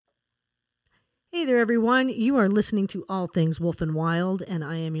Hey there, everyone. You are listening to All Things Wolf and Wild, and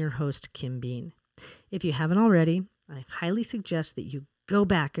I am your host, Kim Bean. If you haven't already, I highly suggest that you go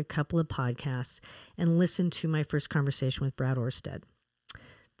back a couple of podcasts and listen to my first conversation with Brad Orsted.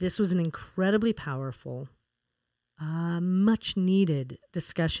 This was an incredibly powerful, much needed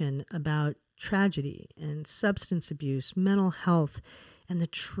discussion about tragedy and substance abuse, mental health, and the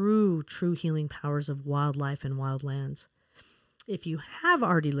true healing powers of wildlife and wildlands. If you have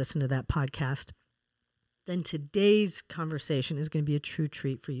already listened to that podcast, then today's conversation is going to be a true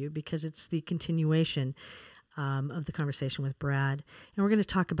treat for you because it's the continuation of the conversation with Brad. And we're going to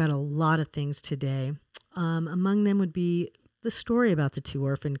talk about a lot of things today. Among them would be the story about the two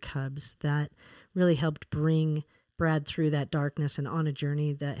orphan cubs that really helped bring Brad through that darkness and on a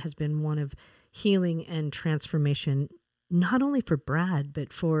journey that has been one of healing and transformation, not only for Brad,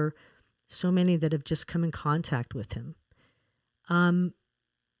 but for so many that have just come in contact with him.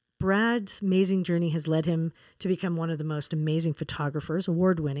 Brad's amazing journey has led him to become one of the most amazing photographers,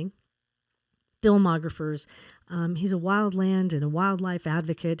 award-winning filmographers. He's a wildland and a wildlife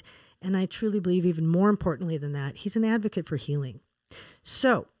advocate, and I truly believe even more importantly than that, he's an advocate for healing.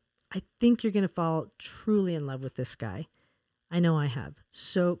 So I think you're going to fall truly in love with this guy. I know I have.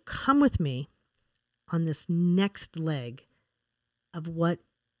 So come with me on this next leg of what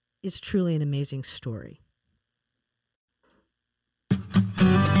is truly an amazing story.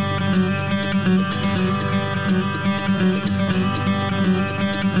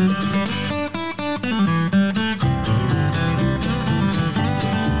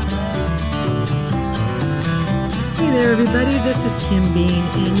 Hey there, everybody. This is Kim Bean,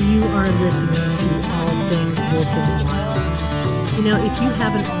 and you are listening to All Things Wolf and Wild. You know, if you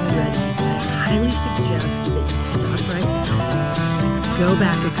haven't already, I highly suggest that you stop right now, go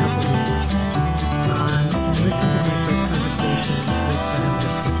back a couple weeks, and listen to my first conversation with Brad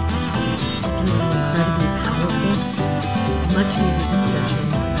Orsted. It was an incredibly powerful, much needed discussion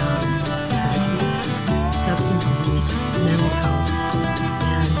about tragedy, substance abuse, mental health,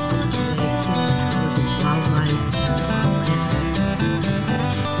 and the healing powers of wildlife and wildlands.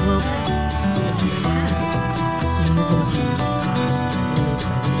 Well, if you have, then you're going to be really excited about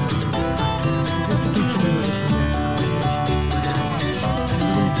today's podcast because it's a continuation of that conversation with Brad. And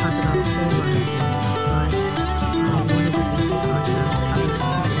we're going to talk about a whole lot of things, but one of the things we talked about is how those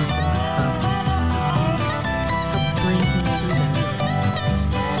two orphan cubs helped bring him through that.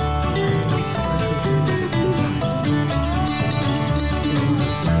 And once we bring him to that healing transformation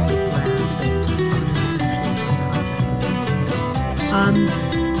for not only Brad, but everyone else that came in contact with him.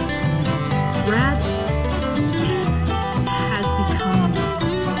 Brad has become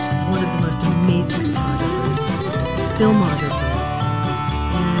one of the most amazing photographers, filmographers,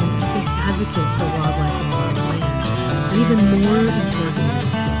 and I think advocate for wildlife and wildlands. And even more importantly,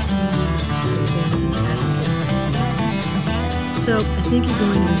 he has been an advocate for humanity. So I think you're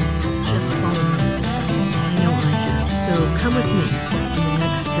going to just fall in love with this guy. I know I have. So come with me in the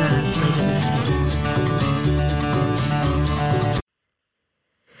next leg of this story.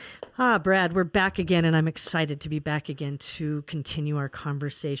 Brad, we're back again, and I'm excited to be back again to continue our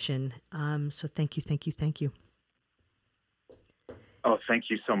conversation. So thank you. Oh, thank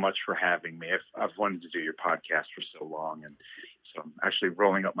you so much for having me. I've wanted to do your podcast for so long, and so I'm actually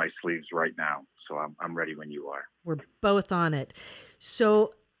rolling up my sleeves right now. So I'm ready when you are. We're both on it.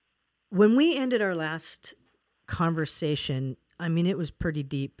 So when we ended our last conversation, I mean, it was pretty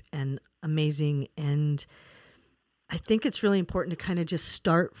deep and amazing, and I think it's really important to kind of just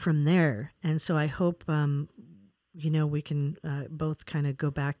start from there. And so I hope, we can both kind of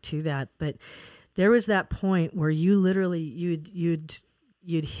go back to that. But there was that point where you literally, you'd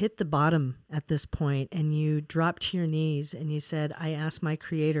hit the bottom at this point and you dropped to your knees and you said, I asked my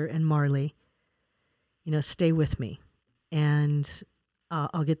creator and Marley, stay with me. And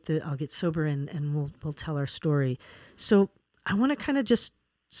I'll get sober and we'll tell our story. So I want to kind of just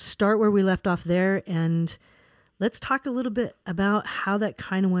start where we left off there, and let's talk a little bit about how that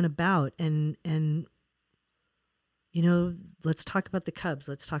kind of went about, and let's talk about the cubs.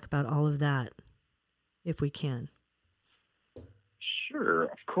 Let's talk about all of that, if we can. Sure,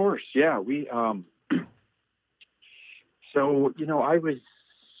 of course, yeah. We so I was,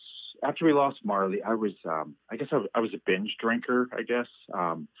 after we lost Marley, I was I guess I was a binge drinker. I guess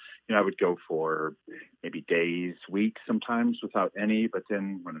I would go for maybe days, weeks, sometimes without any. But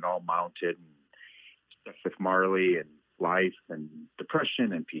then when it all mounted, and stuff with Marley and life and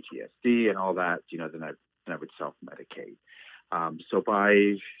depression and PTSD and all that, then I would self-medicate. So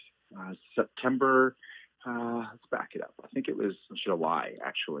by September, let's back it up. I think it was July,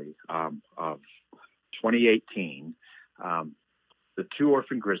 actually, of 2018. the two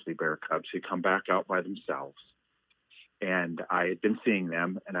orphan grizzly bear cubs had come back out by themselves. And I had been seeing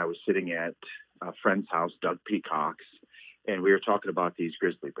them, and I was sitting at a friend's house, Doug Peacock's, and we were talking about these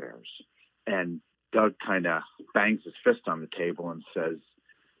grizzly bears. And Doug kind of bangs his fist on the table and says,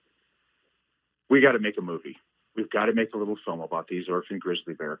 we got to make a movie. We've got to make a little film about these orphan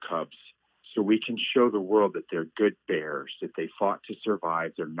grizzly bear cubs so we can show the world that they're good bears, that they fought to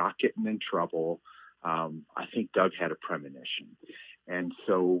survive, they're not getting in trouble. I think Doug had a premonition. And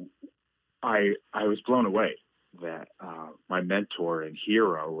so I was blown away that my mentor and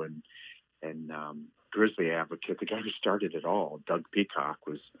hero and grizzly advocate, the guy who started it all, Doug Peacock,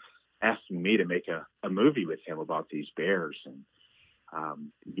 was asking me to make a movie with him about these bears. And,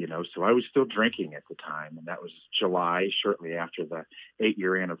 so I was still drinking at the time, and that was July, shortly after the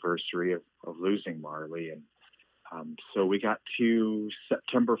 8-year anniversary of losing Marley. And so we got to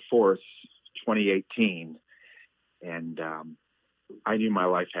September 4th, 2018, and I knew my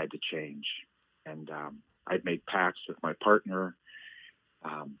life had to change. And I'd made pacts with my partner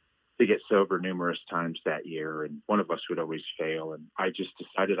to get sober numerous times that year, and one of us would always fail. And I just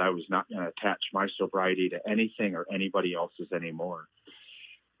decided I was not going to attach my sobriety to anything or anybody else's anymore,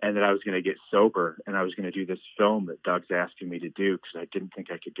 and that I was going to get sober, and I was going to do this film that Doug's asking me to do because I didn't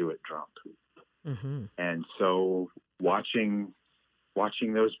think I could do it drunk. Mm-hmm. And so watching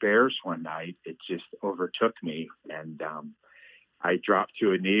those bears one night, it just overtook me, and I dropped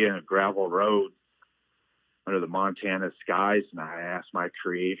to a knee in a gravel road under the Montana skies, and I asked my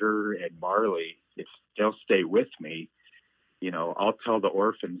creator and Marley if they'll stay with me. I'll tell the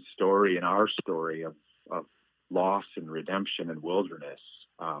orphan story and our story of loss and redemption and wilderness.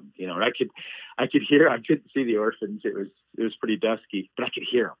 And I could hear, I couldn't see the orphans. It was pretty dusky, but I could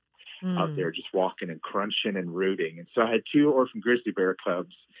hear them out there just walking and crunching and rooting. And so I had two orphan grizzly bear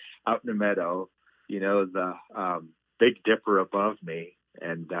cubs out in the meadow, the Big Dipper above me,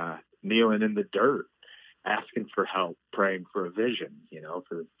 and kneeling in the dirt, asking for help, praying for a vision,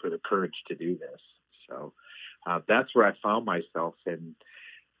 for the courage to do this. So that's where I found myself in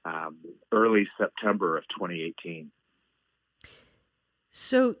early September of 2018.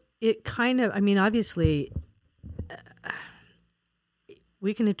 So it kind of, obviously,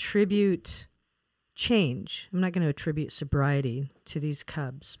 we can attribute change. I'm not going to attribute sobriety to these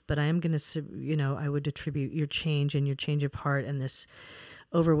cubs, but I am going to, I would attribute your change and your change of heart and this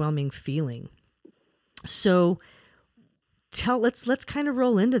overwhelming feeling. So let's kind of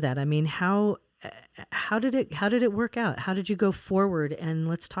roll into that. How did it work out? How did you go forward? And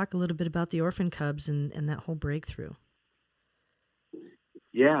let's talk a little bit about the orphan cubs and that whole breakthrough.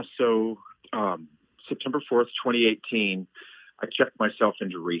 Yeah. So, September 4th, 2018, I checked myself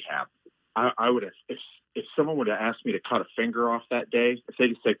into rehab. I would have, if someone would have asked me to cut a finger off that day, if they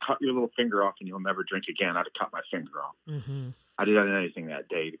just said, cut your little finger off and you'll never drink again, I'd have cut my finger off. Mm-hmm. I didn't anything that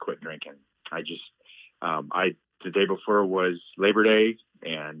day to quit drinking. I just, the day before was Labor Day,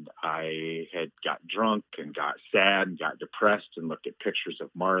 and I had got drunk and got sad and got depressed and looked at pictures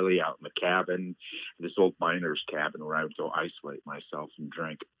of Marley out in the cabin, this old miner's cabin where I would go isolate myself and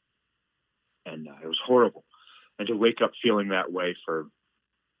drink. And it was horrible. And to wake up feeling that way for,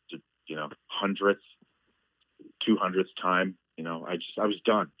 100th, 200th time, I was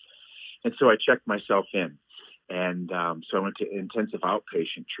done. And so I checked myself in. And so I went to intensive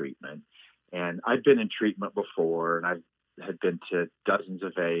outpatient treatment. And I'd been in treatment before, and I had been to dozens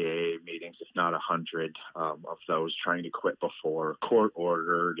of AA meetings, if not 100 of those, trying to quit before, court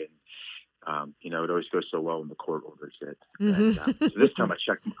ordered. And, it always goes so well when the court orders it. Mm-hmm. And, so this time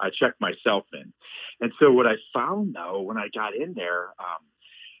I checked myself in. And so what I found, though, when I got in there,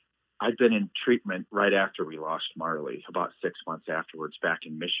 I'd been in treatment right after we lost Marley, about 6 months afterwards, back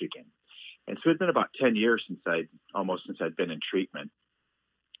in Michigan. And so it'd been about 10 years since I'd been in treatment.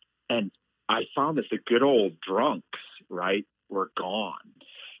 And I found that the good old drunks, right, were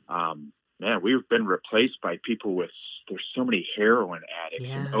gone. We've been replaced by people there's so many heroin addicts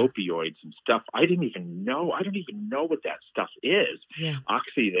and opioids and stuff. I don't even know what that stuff is. Yeah.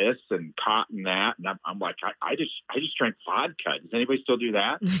 Oxy this and cotton that. And I'm like, I just drank vodka. Does anybody still do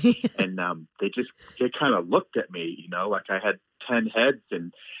that? And they kind of looked at me, like I had 10 heads.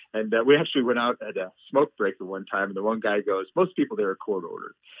 And we actually went out at a smoke break at one time. And the one guy goes, most people there are court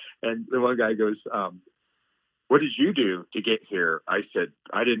ordered. And the one guy goes, what did you do to get here? I said,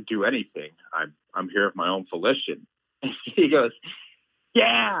 I didn't do anything. I'm here of my own volition. And he goes,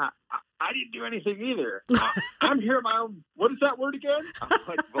 yeah, I didn't do anything either. I'm here of my own, what is that word again? I'm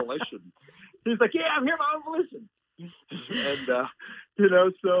like, volition. He's like, yeah, I'm here of my own volition. And,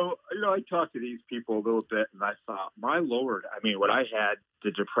 so, I talked to these people a little bit, and I thought, my Lord, what I had,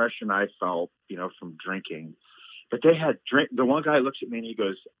 the depression I felt, from drinking, but they had drink. The one guy looks at me and he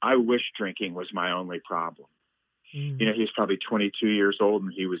goes, "I wish drinking was my only problem." Mm. You know, he was probably 22 years old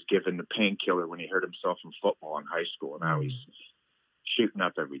and he was given the painkiller when he hurt himself in football in high school. And now he's shooting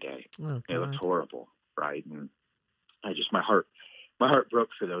up every day. Oh, It looked God. horrible, right? And my heart broke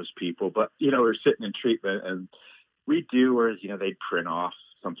for those people. But, you know, we're sitting in treatment and we do, or, you know, they'd print off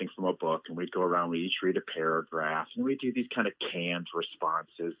something from a book and we'd go around, we each read a paragraph and we do these kind of canned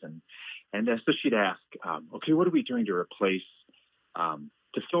responses. And so she'd ask, okay, what are we doing to replace,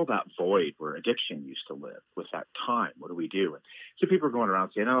 to fill that void where addiction used to live with that time? What do we do? And so people are going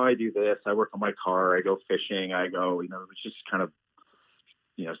around saying, oh, I do this. I work on my car. I go fishing. I go, you know, it's just kind of,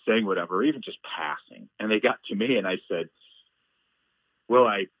 you know, saying whatever, even just passing. And they got to me and I said, well,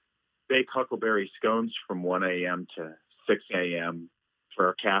 I bake huckleberry scones from 1 a.m. to 6 a.m. for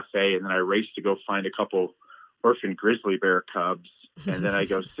a cafe. And then I race to go find a couple orphan grizzly bear cubs. And then I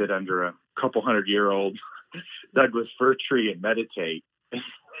go sit under a couple 100-year-old Douglas fir tree and meditate.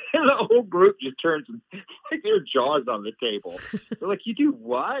 And the whole group just turns and like their jaws on the table. They're like, you do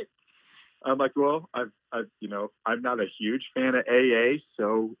what? I'm like, well, I've you know, I'm not a huge fan of AA.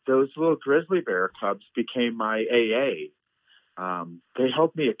 So those little grizzly bear cubs became my AA. They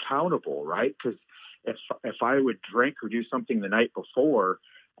held me accountable, right? Because if I would drink or do something the night before,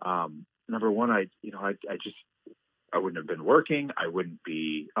 number one, I wouldn't have been working. I wouldn't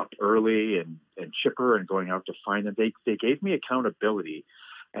be up early and chipper and going out to find them. They gave me accountability.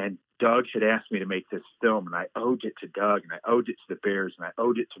 And Doug had asked me to make this film, and I owed it to Doug, and I owed it to the Bears, and I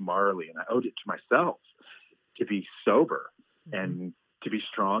owed it to Marley, and I owed it to myself to be sober and to be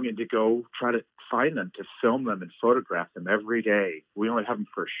strong and to go try to find them, to film them and photograph them every day. We only have them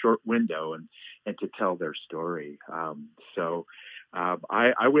for a short window and to tell their story. I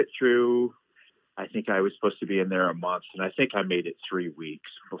went through, I think I was supposed to be in there a month, and I think I made it 3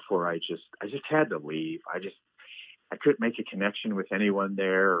 weeks before I just had to leave. I couldn't make a connection with anyone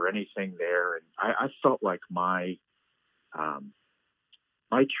there or anything there. And I felt like my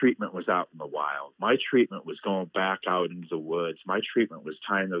treatment was out in the wild. My treatment was going back out into the woods. My treatment was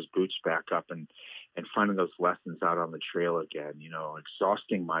tying those boots back up and finding those lessons out on the trail again, you know,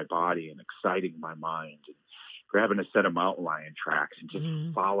 exhausting my body and exciting my mind and grabbing a set of mountain lion tracks and just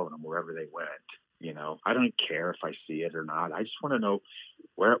following them wherever they went. You know, I don't care if I see it or not. I just want to know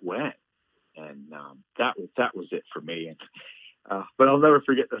where it went. And that was it for me. And but I'll never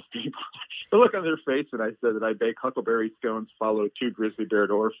forget those people. The look on their face when I said that I bake huckleberry scones, follow two orphan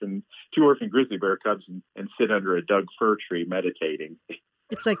grizzly bear cubs, and sit under a Doug fir tree meditating.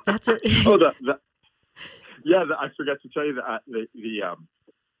 It's like that's a I forgot to tell you that the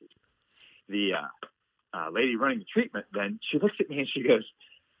lady running the treatment. Then she looks at me and she goes,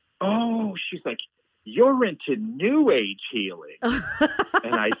 "Oh," she's like, "You're into New Age healing."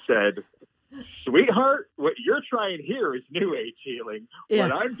 And I said, "Sweetheart, what you're trying here is New Age healing. Yeah.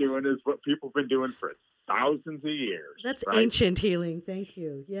 What I'm doing is what people have been doing for thousands of years." That's right? ancient healing. Thank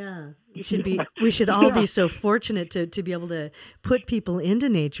you. Yeah. We should all be so fortunate to be able to put people into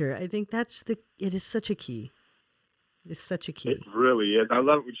nature. I think it is such a key. It is such a key. It really is. I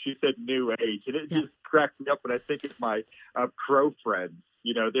love it when she said New Age, and it just cracked me up when I think of my Crow friends.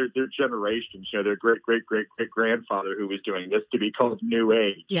 You know, their generations, you know, their great grandfather who was doing this to be called New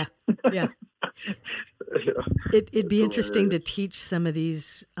Age. Yeah. Yeah. It'd be interesting to teach some of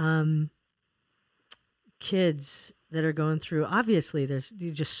these kids that are going through, obviously there's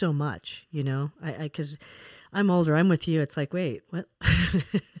just so much, you know, because I'm older, I'm with you. It's like, wait, what?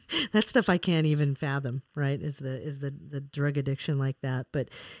 That stuff I can't even fathom, right? Is the drug addiction like that. But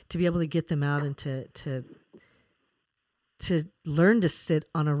to be able to get them out and to learn to sit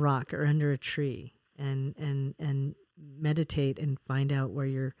on a rock or under a tree and meditate and find out where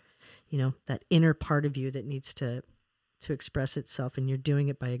you're, you know, that inner part of you that needs to express itself, and you're doing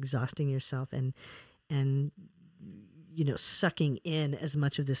it by exhausting yourself and you know, sucking in as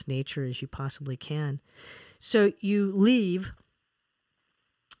much of this nature as you possibly can. So you leave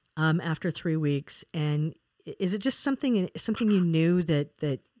after 3 weeks, and is it just something you knew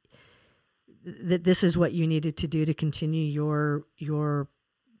that this is what you needed to do to continue your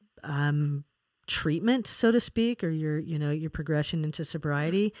treatment, so to speak, or your progression into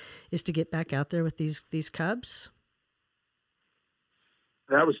sobriety, is to get back out there with these cubs?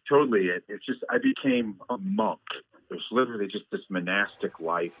 That was totally it. It's just, I became a monk. It was literally just this monastic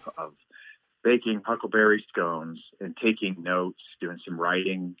life of baking huckleberry scones and taking notes, doing some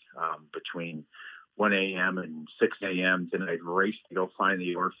writing between 1 a.m. and 6 a.m. Then I'd race to go find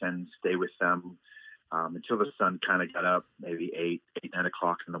the orphans, stay with them until the sun kind of got up, maybe 9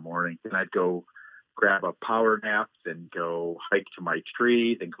 o'clock in the morning. Then I'd go grab a power nap, then go hike to my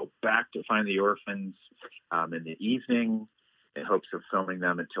tree, then go back to find the orphans in the evening in hopes of filming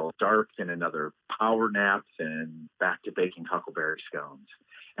them until dark, then another power nap, then back to baking huckleberry scones.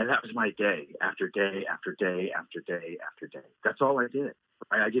 And that was my day after day after day after day after day. That's all I did.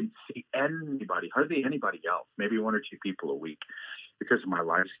 I didn't see anybody, hardly anybody else, maybe one or two people a week because of my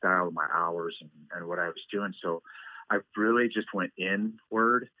lifestyle, my hours, and what I was doing. So I really just went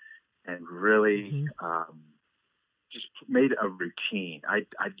inward and really just made a routine. I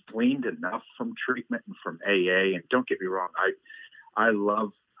gleaned enough from treatment and from AA. And don't get me wrong, I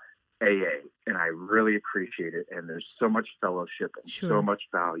love AA and I really appreciate it. And there's so much fellowship and so much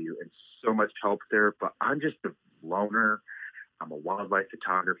value and so much help there. But I'm just a loner. I'm a wildlife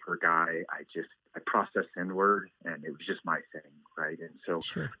photographer guy. I process inward, and it was just my thing, right? And so,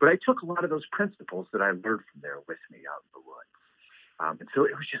 but I took a lot of those principles that I learned from there with me out in the woods. And so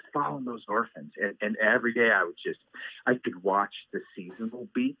it was just following those orphans. And every day I could watch the seasonal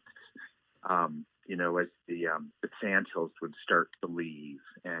beats, as the sandhills would start to leave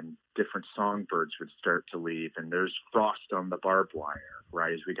and different songbirds would start to leave. And there's frost on the barbed wire,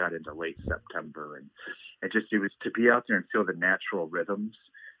 right, as we got into late September. And it was to be out there and feel the natural rhythms.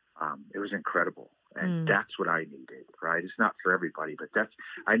 It was incredible. And that's what I needed, right? It's not for everybody, but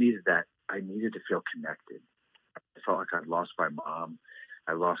I needed that. I needed to feel connected. I felt like I'd lost my mom.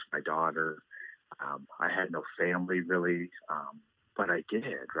 I lost my daughter. I had no family really. But I did,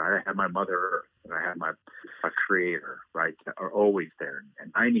 right? I had my mother and I had my creator, right, that are always there.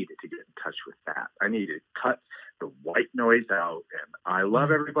 And I needed to get in touch with that. I needed to cut the white noise out. And I love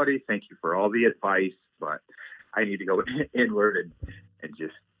everybody. Thank you for all the advice, but I need to go inward and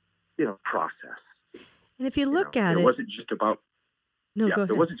just, process. And if you look at it, it wasn't just about, go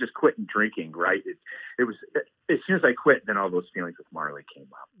ahead. It wasn't just quitting drinking, right? It was, as soon as I quit, then all those feelings with Marley came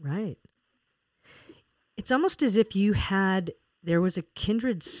up. Right. It's almost as if there was a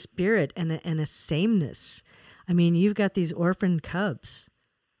kindred spirit and a sameness. I mean, you've got these orphan cubs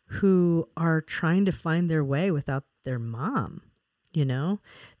who are trying to find their way without their mom,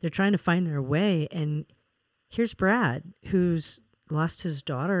 They're trying to find their way. And here's Brad, who's lost his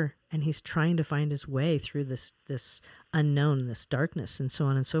daughter, and he's trying to find his way through this unknown, this darkness, and so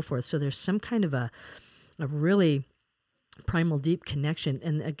on and so forth. So there's some kind of a really primal deep connection.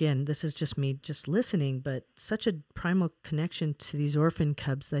 And again, this is just me just listening, but such a primal connection to these orphan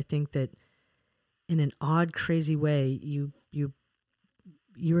cubs. I think that in an odd, crazy way, you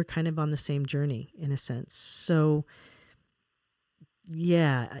were kind of on the same journey in a sense. So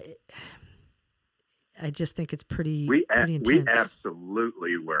yeah, I just think it's pretty intense. We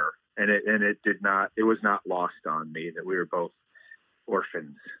absolutely were. And it was not lost on me that we were both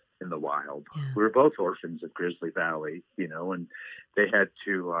orphans in the wild. Yeah. We were both orphans of Grizzly Valley, and they had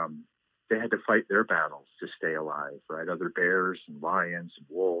to fight their battles to stay alive, right? Other bears and lions and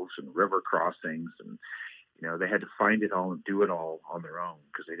wolves and river crossings. And, they had to find it all and do it all on their own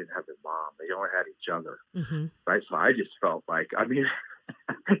because they didn't have their mom. They only had each other, right? So I just felt like,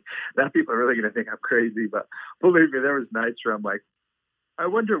 now people are really going to think I'm crazy, but believe me, there was nights where I'm like, I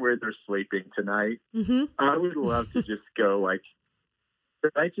wonder where they're sleeping tonight. I would love to just go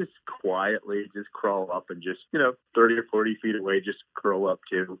I just quietly just crawl up and just, 30 or 40 feet away, just curl up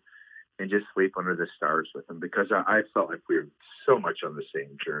too and just sleep under the stars with them because I felt like we were so much on the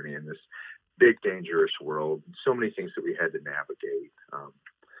same journey in this big, dangerous world. So many things that we had to navigate.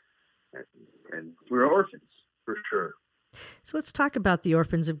 And we're orphans for sure. So let's talk about the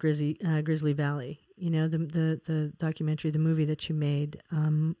Orphans of Grizzly Valley. The documentary, the movie that you made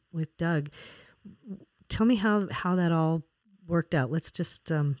with Doug. Tell me how that all worked out. Let's just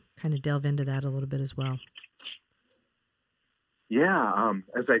kind of delve into that a little bit as well. Yeah,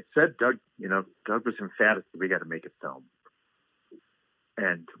 as I said, Doug was emphatic that we got to make a film.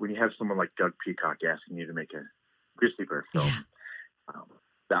 And when you have someone like Doug Peacock asking you to make a grizzly bear film,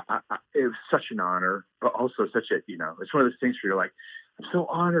 it was such an honor, but also such a, it's one of those things where you're like, I'm so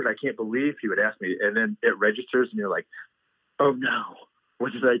honored. I can't believe he would ask me. And then it registers and you're like, oh no,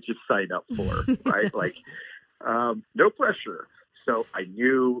 what did I just sign up for? Right? Like, no pressure. So I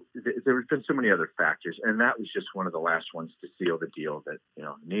knew there had been so many other factors. And that was just one of the last ones to seal the deal that,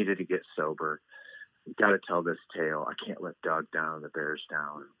 needed to get sober. We got to tell this tale. I can't let Doug down, the bears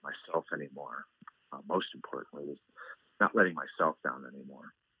down, myself anymore. Most importantly was not letting myself down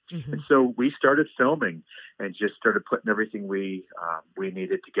anymore. And so we started filming and just started putting everything we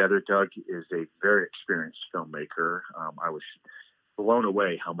needed together. Doug is a very experienced filmmaker. I was blown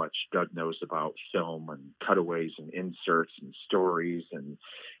away how much Doug knows about film and cutaways and inserts and stories and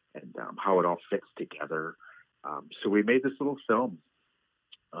how it all fits together. So we made this little film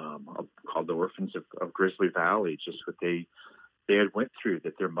called the Orphans of Grizzly Valley. Just what they had went through.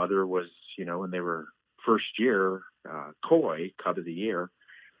 That their mother was, when they were first year Koi Cub of the Year,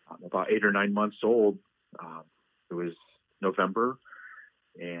 about 8 or 9 months old. It was November,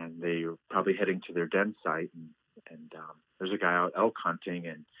 and they were probably heading to their den site, and there's a guy out elk hunting,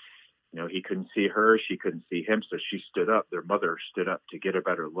 and he couldn't see her, she couldn't see him, so she stood up. Their mother stood up to get a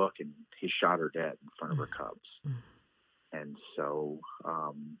better look, and he shot her dead in front of her cubs. And so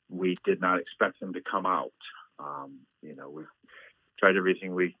we did not expect them to come out. We tried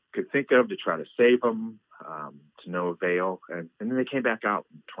everything we could think of to try to save them, to no avail, and then they came back out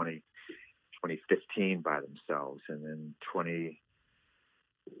in 2015 by themselves, and then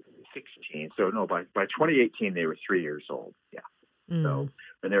 2016. So no, by 2018 they were 3 years old. Yeah. So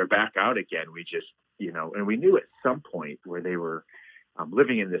when they were back out again, we just, and we knew at some point where they were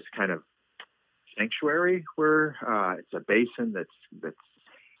living in this kind of sanctuary where it's a basin that's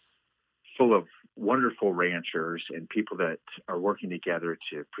full of wonderful ranchers and people that are working together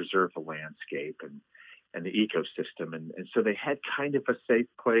to preserve the landscape and the ecosystem. And so they had kind of a safe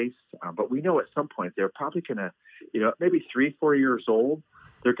place, but we know at some point they're probably going to, maybe 3-4 years old,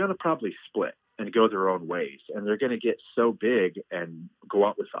 they're going to probably split and go their own ways. And they're going to get so big and go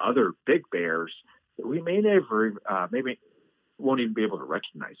out with other big bears that we may never, maybe won't even be able to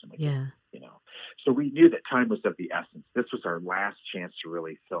recognize them again. Yeah. So we knew that time was of the essence. This was our last chance to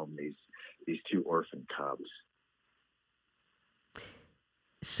really film these 2 orphan cubs.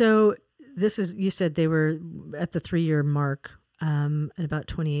 So this is, you said they were at the 3-year mark at about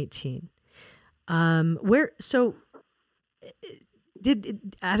 2018.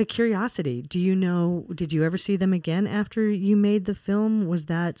 Out of curiosity, did you ever see them again after you made the film? Was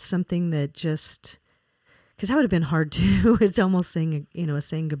that something that just, because that would have been hard too. It's almost saying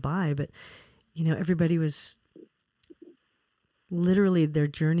goodbye, but everybody was literally, their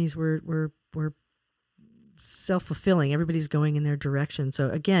journeys were self-fulfilling. Everybody's going in their direction. So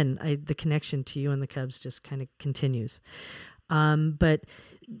again, the connection to you and the Cubs just kind of continues. But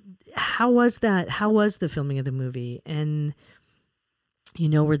how was that? How was the filming of the movie? And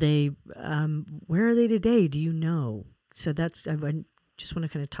were they, where are they today? Do you know? So that's, I just want to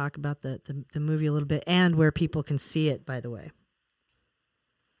kind of talk about the movie a little bit and where people can see it, by the way.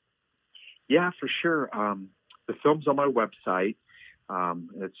 Yeah, for sure. The film's on my website.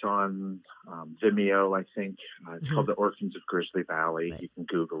 It's on Vimeo, I think. It's called The Orphans of Grizzly Valley. Right. You can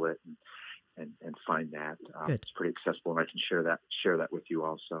Google it and find that. It's pretty accessible, and I can share that with you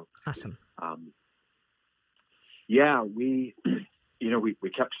also. Awesome. Yeah, we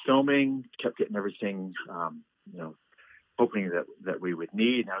kept filming, kept getting everything, hoping that we would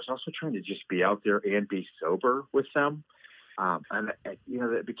need. And I was also trying to just be out there and be sober with them. And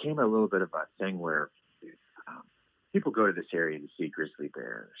it became a little bit of a thing where people go to this area to see grizzly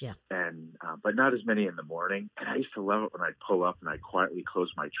bears, and but not as many in the morning. And I used to love it when I'd pull up and I'd quietly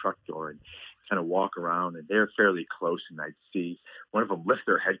close my truck door and kind of walk around, and they're fairly close, and I'd see one of them lift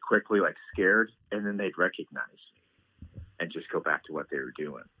their head quickly, like scared, and then they'd recognize me and just go back to what they were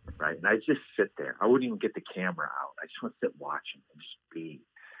doing, right? And I'd just sit there. I wouldn't even get the camera out. I just want to sit watching and just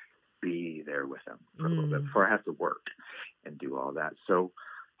be there with them for a little bit before I have to work and do all that. So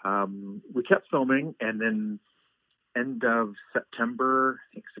we kept filming, and then end of September,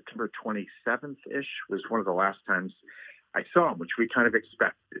 I think September 27th-ish was one of the last times I saw them, which we kind of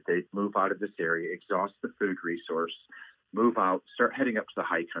expected. They'd move out of this area, exhaust the food resource, move out, start heading up to the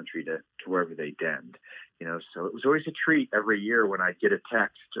high country to wherever they denned. So it was always a treat every year when I'd get a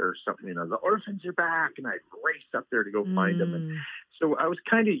text or something, the orphans are back, and I'd race up there to go find them. And so I was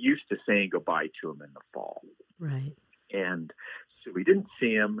kind of used to saying goodbye to them in the fall. Right. And so we didn't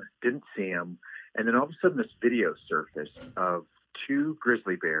see them. And then all of a sudden this video surfaced of 2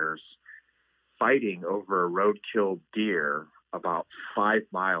 grizzly bears fighting over a road-killed deer about 5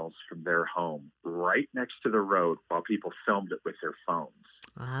 miles from their home, right next to the road, while people filmed it with their phones.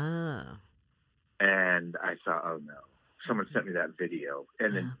 Ah. And I thought, oh no, someone sent me that video.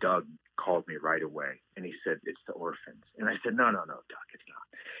 And then Doug called me right away, and he said, it's the orphans. And I said, no, Doug, it's not.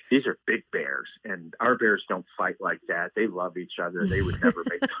 These are big bears, and our bears don't fight like that. They love each other. They would never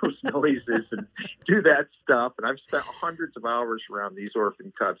make those noises and do that stuff. And I've spent hundreds of hours around these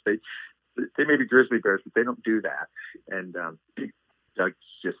orphan cubs. They may be grizzly bears, but they don't do that. And Doug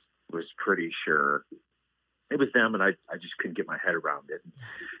just was pretty sure it was them, and I just couldn't get my head around it.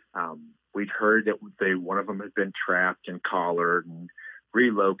 We'd heard that one of them had been trapped and collared and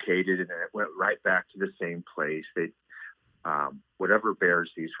relocated, and it went right back to the same place. They, whatever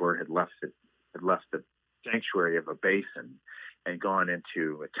bears these were, had left the sanctuary of a basin and gone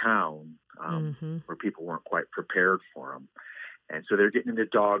into a town where people weren't quite prepared for them. And so they're getting into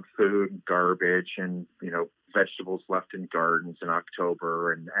dog food and garbage and, vegetables left in gardens in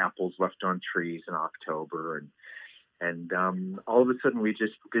October and apples left on trees in October. And all of a sudden we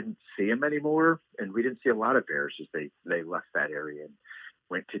just didn't see them anymore. And we didn't see a lot of bears as they left that area and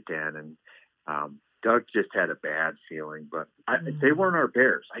went to den. And Doug just had a bad feeling, but they weren't our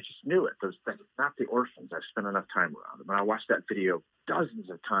bears. I just knew it. Those things, not the orphans. I've spent enough time around them. And I watched that video dozens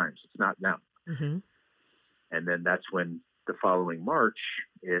of times. It's not them. Mm-hmm. And then that's when the following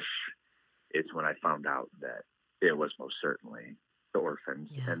March-ish is when I found out that it was most certainly the orphans,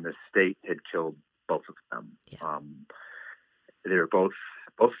 and the state had killed both of them. Yeah. They were both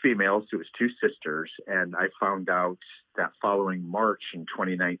females. It was two sisters, and I found out that following March in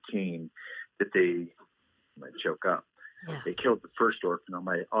 2019 that they choke up. Yeah. They killed the first orphan on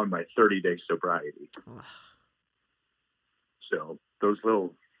my 30-day sobriety. Oh. So those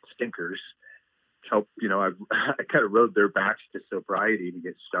little stinkers help. I kind of rode their backs to sobriety to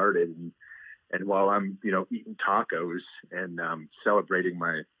get started, and while I'm eating tacos and celebrating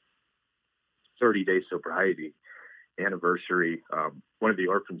my 30-day sobriety anniversary, one of the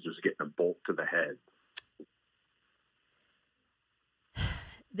orphans was getting a bolt to the head.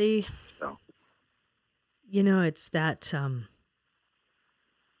 It's that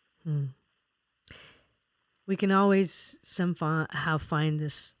we can always somehow find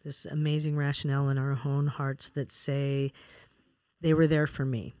this amazing rationale in our own hearts that say they were there for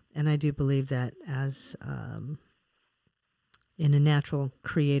me. And I do believe that as in a natural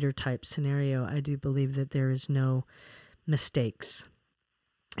creator type scenario, I do believe that there is no mistakes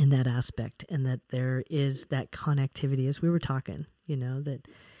in that aspect, and that there is that connectivity, as we were talking, that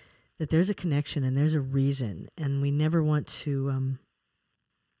there's a connection and there's a reason. And we never want to,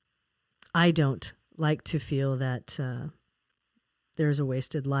 I don't like to feel that there's a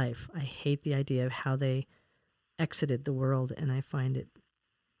wasted life. I hate the idea of how they exited the world, and I find it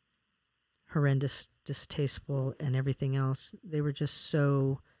horrendous, distasteful, and everything else. They were just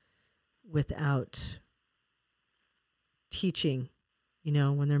so without teaching,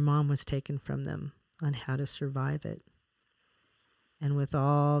 when their mom was taken from them, on how to survive it. And with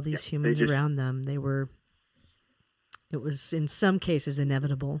all these humans around them, it was in some cases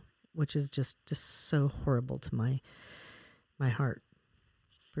inevitable, which is just so horrible to my heart,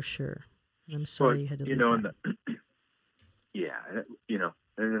 for sure. And I'm sorry you had to lose that.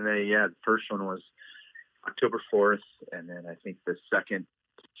 And then the first one was October 4th, and then I think the second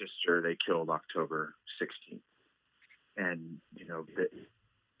sister they killed October 16th. And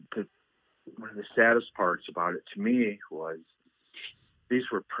one of the saddest parts about it to me was these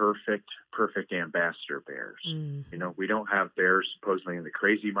were perfect ambassador bears. Mm-hmm. We don't have bears supposedly in the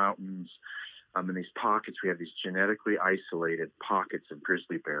crazy mountains. In these pockets, we have these genetically isolated pockets of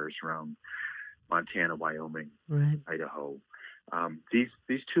grizzly bears around Montana, Wyoming, right, Idaho. These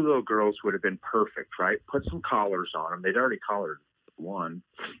two little girls would have been perfect, right? Put some collars on them. They'd already collared one.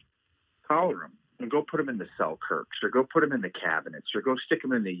 Collar them and go put them in the Selkirks, or go put them in the cabinets, or go stick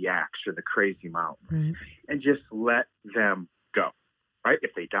them in the Yaks or the crazy mountains, right, and just let them go, right?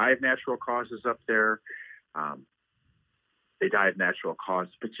 If they die of natural causes up there, they die of natural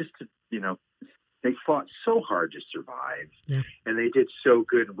causes. But just to, they fought so hard to survive, and they did so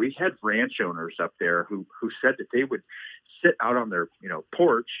good. We had ranch owners up there who said that they would sit out on their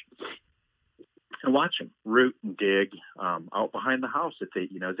porch and watch them root and dig out behind the house. That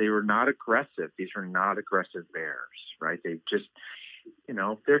they were not aggressive. These are not aggressive bears, right? They just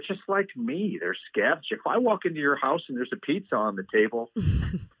they're just like me. They're scavengers. If I walk into your house and there's a pizza on the table,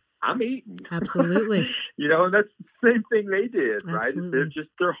 I'm eating. Absolutely. And that's the same thing they did, right? Absolutely.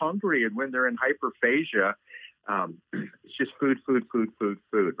 They're hungry. And when they're in hyperphagia, it's just food,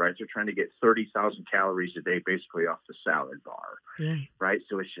 right? They're trying to get 30,000 calories a day basically off the salad bar, right?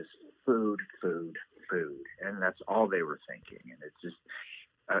 So it's just food. And that's all they were thinking. And it's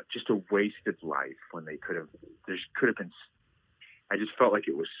just a wasted life when there could have been. I just felt like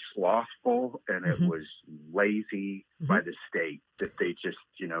it was slothful and it was lazy by the state, that they just,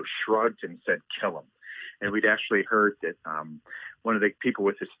 shrugged and said, kill them. And we'd actually heard that one of the people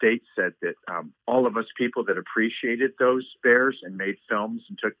with the state said that all of us people that appreciated those bears and made films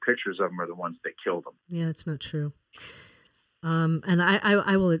and took pictures of them are the ones that killed them. Yeah, it's not true. And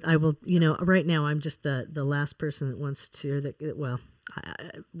I will, right now I'm just the last person that wants to,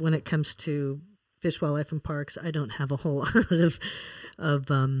 when it comes to fish, wildlife, and parks, I don't have a whole lot of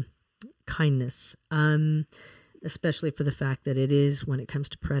kindness, especially for the fact that it is, when it comes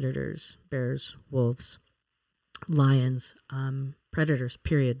to predators, bears, wolves, lions, predators,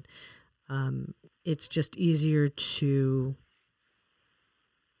 period. It's just easier to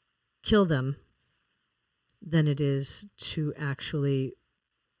kill them than it is to actually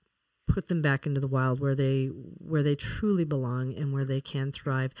put them back into the wild where they truly belong and where they can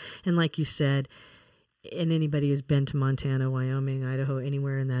thrive. And like you said, and anybody who's been to Montana, Wyoming, Idaho,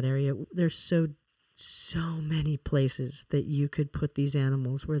 anywhere in that area, there's so many places that you could put these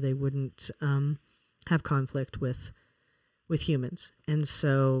animals where they wouldn't have conflict with humans. And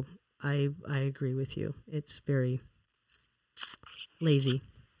so I agree with you. It's very lazy,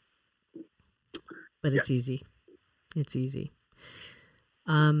 but it's easy. It's easy.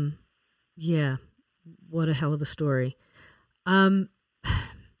 Yeah, what a hell of a story.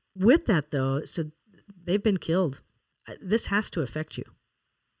 With that though, so they've been killed. This has to affect you.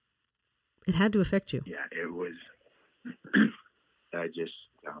 It had to affect you. Yeah, it was. I just,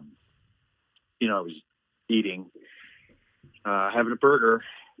 I was eating, having a burger,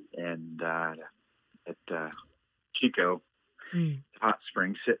 and at Chico Hot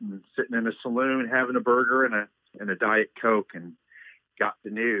Springs, sitting in a saloon, having a burger and a Diet Coke, and got the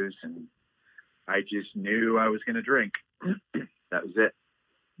news, and I just knew I was going to drink. That was it.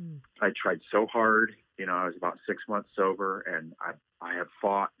 I tried so hard. I was about 6 months sober, and I have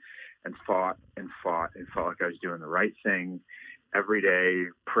fought and fought and fought and felt like I was doing the right thing every day,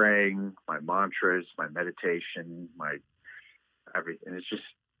 praying, my mantras, my meditation, my everything.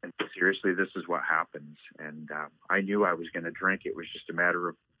 And seriously, this is what happens. And I knew I was going to drink. It was just a matter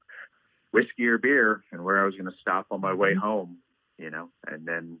of whiskey or beer and where I was going to stop on my way home, And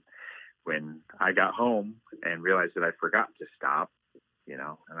then when I got home and realized that I forgot to stop,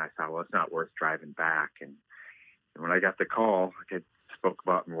 and I thought, well, it's not worth driving back. And when I got the call, like I spoke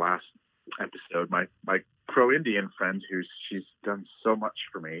about in the last episode, my Crow Indian friend, she's done so much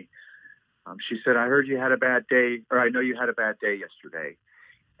for me. She said, I heard you had a bad day, or I know you had a bad day yesterday.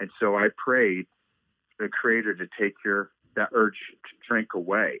 And so I prayed the Creator to take that urge to drink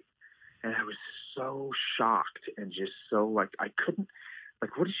away. And I was so shocked and just so I couldn't,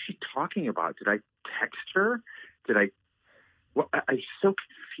 what is she talking about? Did I text her? I'm so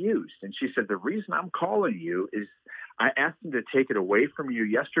confused. And she said, the reason I'm calling you is I asked him to take it away from you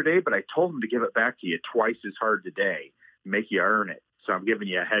yesterday, but I told him to give it back to you twice as hard today, make you earn it. So I'm giving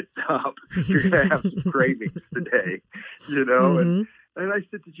you a heads up. You're going to have some cravings today, And I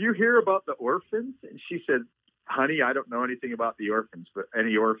said, did you hear about the orphans? And she said, honey, I don't know anything about the orphans, but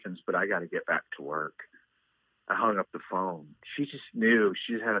I got to get back to work. I hung up the phone. She just knew.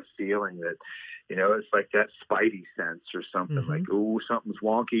 She had a feeling that, it's like that spidey sense or something like, ooh, something's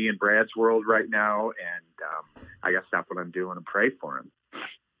wonky in Brad's world right now. And I got to stop what I'm doing and pray for him.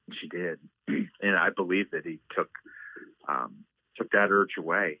 And she did. And I believe that he took that urge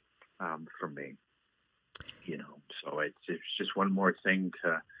away from me, so it's just one more thing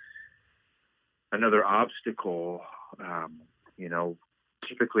another obstacle.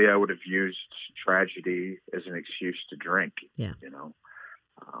 Typically I would have used tragedy as an excuse to drink, and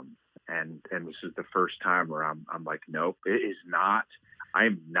this is the first time where I'm like, nope, it is not,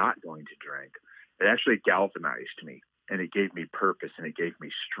 I'm not going to drink. It actually galvanized me, and it gave me purpose, and it gave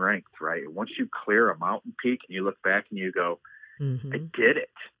me strength, right? And once you clear a mountain peak and you look back and you go, I did it.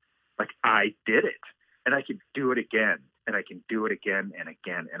 I did it, and I can do it again. And I can do it again and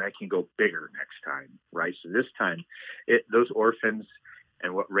again, and I can go bigger next time, right? So this time, those orphans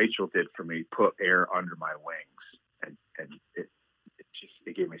and what Rachel did for me put air under my wings, and it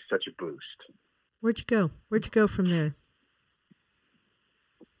gave me such a boost. Where'd you go? Where'd you go from there?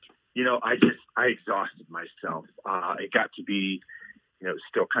 I exhausted myself. It got to be, it was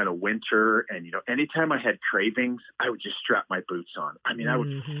still kind of winter, and anytime I had cravings, I would just strap my boots on. I mean, I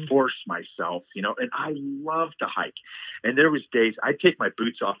would force myself, and I love to hike. And there was days I'd take my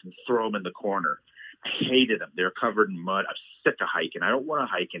boots off and throw them in the corner. I hated them. They're covered in mud. I'm sick of hiking. I don't want to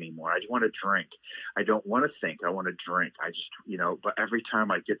hike anymore. I just want to drink. I don't want to think. I want to drink. I just, but every time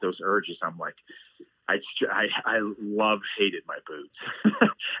I get those urges, I'm like, I hated my boots.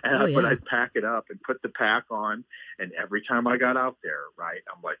 But I'd pack it up and put the pack on. And every time I got out there, right,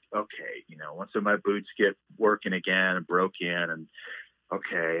 I'm like, okay, once my boots get working again and broke in, and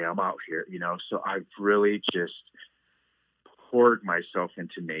okay, I'm out here, so I've really just poured myself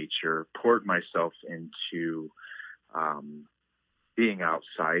into nature, poured myself into being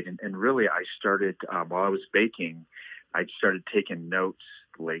outside. And really I started, while I was baking, I started taking notes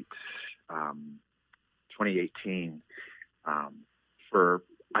late 2018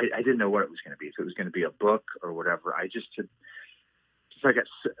 I didn't know what it was going to be. If it was going to be a book or whatever. I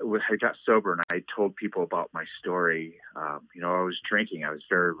got sober, and I told people about my story. I was drinking. I was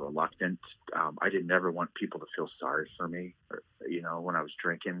very reluctant. I didn't ever want people to feel sorry for me. When I was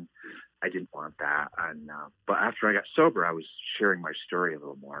drinking, I didn't want that. And but after I got sober, I was sharing my story a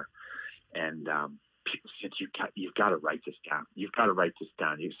little more, and since you've got to write this down. You've got to write this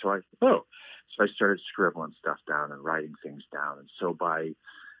down. So I started scribbling stuff down and writing things down. And so by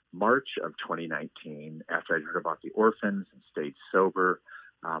March of 2019, after I'd heard about the orphans and stayed sober,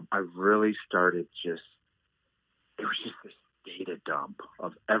 I really started it was just this data dump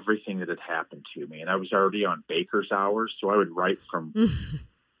of everything that had happened to me. And I was already on baker's hours, so I would write from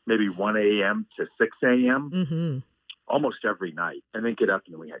maybe 1 a.m. to 6 a.m. Almost every night, and then get up,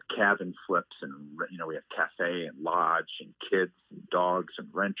 and we had cabin flips, and we had cafe and lodge and kids and dogs and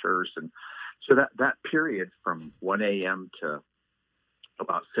renters. And so that period from 1 a.m. to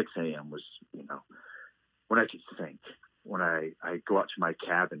about 6 a.m. was, when I could think, when I go out to my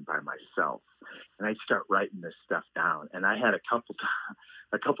cabin by myself and I'd start writing this stuff down. And I had a couple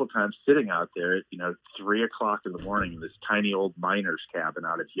times sitting out there at, 3 o'clock in the morning in this tiny old miner's cabin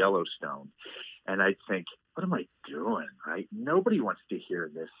out of Yellowstone. And I'd think, what am I doing? Right? Nobody wants to hear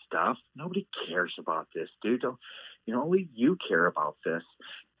this stuff. Nobody cares about this, dude. Only you care about this.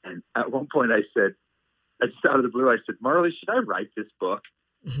 And at one point I said, just out of the blue, I said, Marley, should I write this book?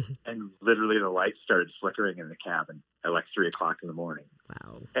 And literally the lights started flickering in the cabin at like 3 o'clock in the morning.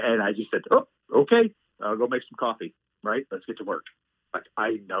 Wow. And I just said, oh, okay, I'll go make some coffee. Right? Let's get to work. Like,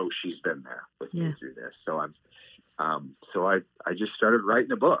 I know she's been there with me through this. So I just started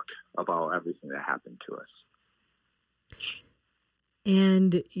writing a book about everything that happened to us.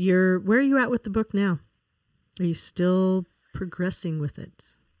 And where are you at with the book now? Are you still progressing with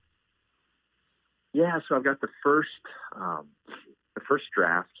it? Yeah, so I've got the first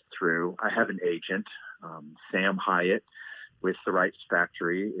draft through. I have an agent, Sam Hyatt, with The Rights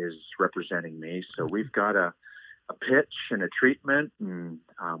Factory, is representing me. So we've got a pitch and a treatment, and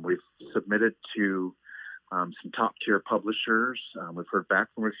we've submitted to some top tier publishers. We've heard back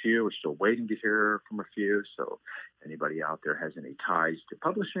from a few. We're still waiting to hear from a few. So anybody out there has any ties to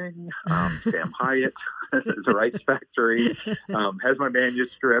publishing, Sam Hyatt, The Rights Factory, has my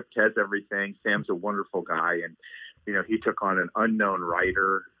manuscript, has everything. Sam's a wonderful guy. And, he took on an unknown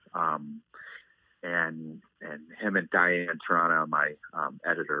writer, and him and Diane Tarana, my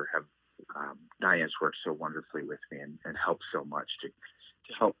editor, have Diane's worked so wonderfully with me and helped so much to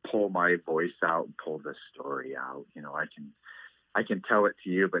help pull my voice out and pull this story out. I can tell it to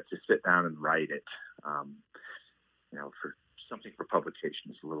you, but to sit down and write it, for something for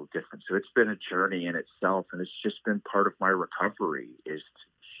publication is a little different. So it's been a journey in itself, and it's just been part of my recovery is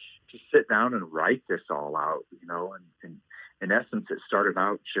to sit down and write this all out, and in essence, it started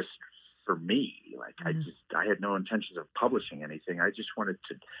out just for me. Like I had no intentions of publishing anything. I just wanted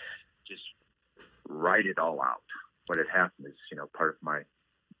to just write it all out. What had happened is, part of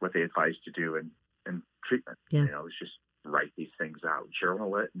what they advised to do in treatment. Yeah. Is just write these things out,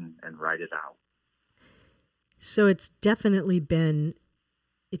 journal it, and write it out. So it's definitely been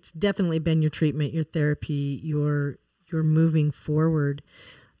your treatment, your therapy, your moving forward.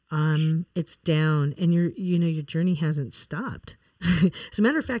 It's down, and your journey hasn't stopped. As a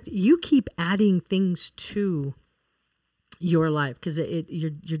matter of fact, you keep adding things to your life because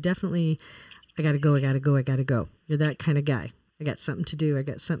you're definitely, I gotta go. You're that kind of guy. I got something to do. I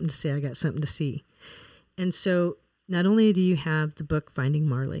got something to say. I got something to see. And so not only do you have the book Finding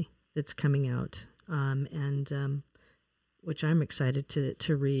Marley that's coming out, and which I'm excited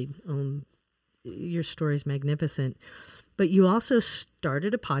to read. Your story is magnificent. But you also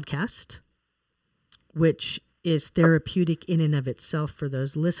started a podcast, which is therapeutic in and of itself for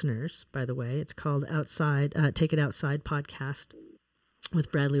those listeners, by the way. It's called Take It Outside Podcast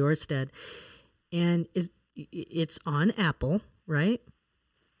with Bradley Orsted. And it's on Apple, right?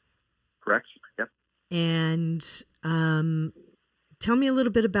 Correct. Yep. And tell me a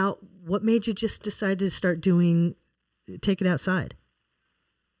little bit about what made you just decide to start doing Take It Outside.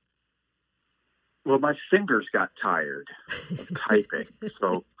 Well, my fingers got tired of typing,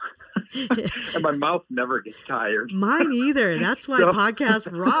 so and my mouth never gets tired. Mine either. That's why podcasts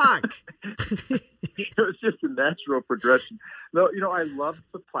rock. It was just a natural progression. No, I love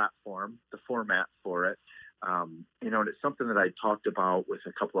the platform, the format for it. And it's something that I talked about with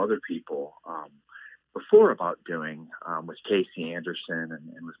a couple other people before about doing with Casey Anderson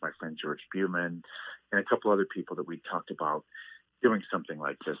and with my friend George Buman and a couple other people that we talked about doing something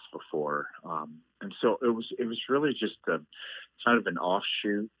like this before. And so it was really just a kind of an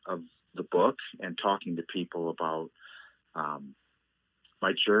offshoot of the book and talking to people about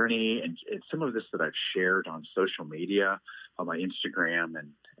my journey and some of this that I've shared on social media, on my Instagram and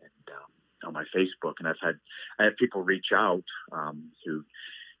on my Facebook. And I have people reach out who,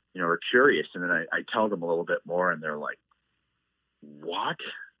 are curious. And then I tell them a little bit more and they're like, what?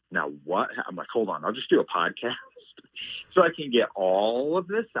 now what? I'm like, hold on, I'll just do a podcast so I can get all of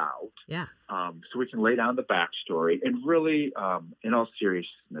this out. Yeah. So we can lay down the backstory. And really, in all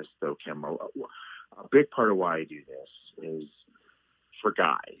seriousness, though, Kim, a big part of why I do this is for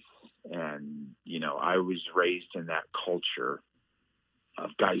guys. And, I was raised in that culture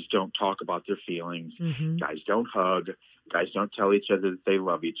of guys don't talk about their feelings. Mm-hmm. Guys don't hug. Guys don't tell each other that they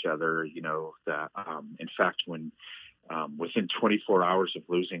love each other. That in fact, when within 24 hours of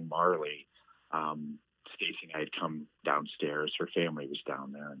losing Marley, Stacy and I had come downstairs. Her family was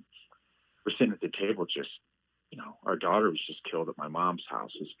down there, and we're sitting at the table. Just, our daughter was just killed at my mom's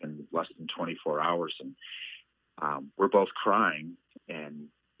house. It's been less than 24 hours, and we're both crying. And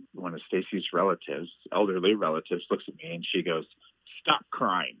one of Stacy's relatives, elderly relatives, looks at me and she goes, "Stop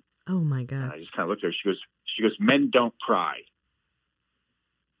crying." Oh my God. And I just kind of looked at her. She goes, "Men don't cry."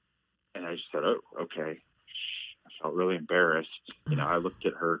 And I just said, "Oh, okay." I felt really embarrassed. I looked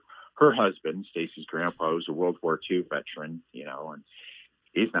at her husband, Stacy's grandpa, who's a World War II veteran, and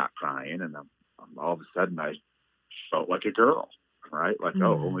he's not crying. And all of a sudden I felt like a girl, right? Like,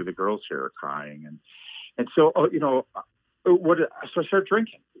 oh, only the girls here are crying. And so, so I started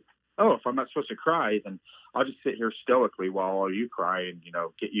drinking. Oh, if I'm not supposed to cry, then I'll just sit here stoically while all you cry and,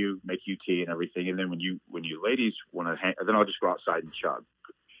 make you tea and everything. And then when you ladies want to hang, then I'll just go outside and chug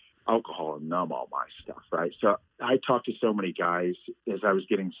alcohol and numb all my stuff. Right. So I talked to so many guys as I was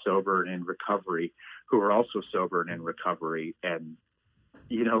getting sober and in recovery who were also sober and in recovery. And,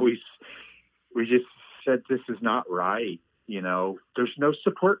 we just said, this is not right. There's no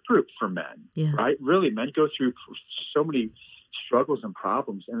support group for men, right? Really, men go through so many struggles and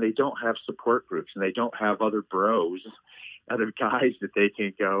problems, and they don't have support groups, and they don't have other bros, other guys that they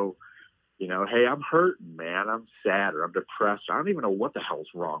can go, hey, I'm hurting, man. I'm sad, or I'm depressed. I don't even know what the hell's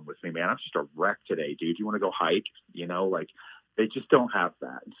wrong with me, man. I'm just a wreck today, dude. You want to go hike? They just don't have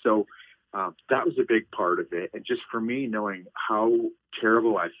that. And so that was a big part of it. And just for me, knowing how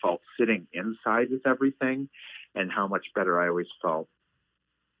terrible I felt sitting inside with everything and how much better I always felt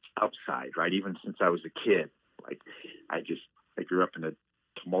outside, right? Even since I was a kid, I grew up in a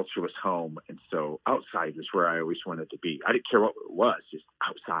tumultuous home. And so outside is where I always wanted to be. I didn't care what it was, just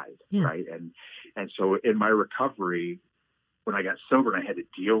outside. Right. And so in my recovery, when I got sober and I had to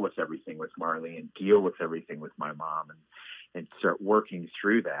deal with everything with Marley and deal with everything with my mom and start working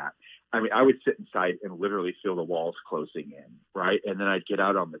through that. I mean, I would sit inside and literally feel the walls closing in. Right. And then I'd get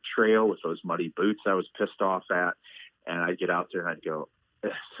out on the trail with those muddy boots I was pissed off at. And I'd get out there and I'd go,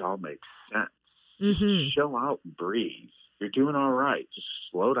 this all makes sense. Mm-hmm. Just chill out and breathe. You're doing all right. Just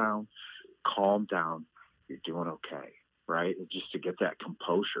slow down, calm down. You're doing okay, right? And just to get that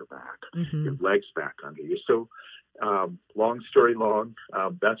composure back, your legs back under you. So long story long,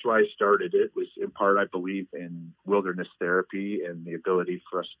 that's why I started it. Was in part, I believe, in wilderness therapy and the ability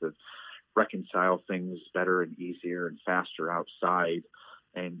for us to reconcile things better and easier and faster outside.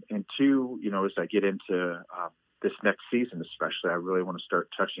 And two, as I get into this next season, especially, I really want to start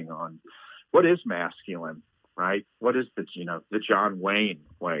touching on what is masculine. Right? What is the John Wayne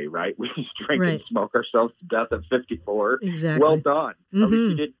way, right? We just drink and smoke ourselves to death at 54. Exactly. Well done. At least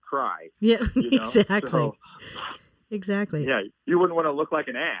you didn't cry. Yeah, exactly. So, exactly. Yeah, you wouldn't want to look like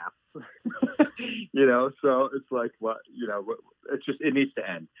an ass. So it's like, it needs to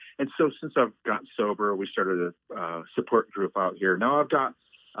end. And so since I've gotten sober, we started a support group out here. Now I've got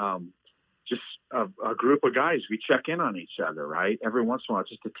just a group of guys. We check in on each other, right? Every once in a while,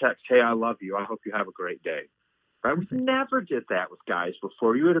 just a text, hey, I love you. I hope you have a great day. Right? We never did that with guys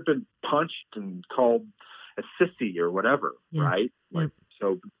before. You would have been punched and called a sissy or whatever, right?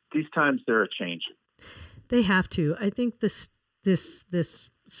 So these times they're a change. They have to. I think this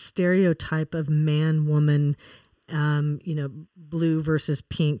stereotype of man, woman, blue versus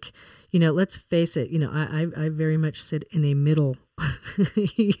pink, let's face it, I very much sit in a middle,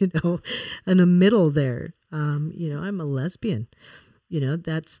 in a middle there. I'm a lesbian.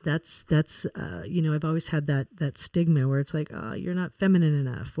 That's I've always had that stigma where it's like, oh, you're not feminine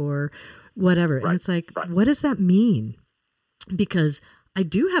enough or whatever. Right. And it's like, what does that mean? Because I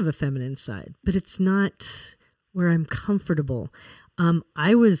do have a feminine side, but it's not where I'm comfortable.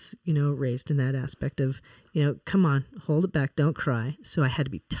 I was, raised in that aspect of, come on, hold it back, don't cry. So I had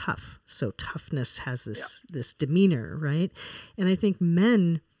to be tough. So toughness has this demeanor, right? And I think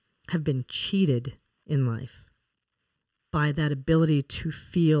men have been cheated in life by that ability to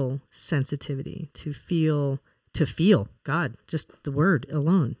feel sensitivity, to feel, God, just the word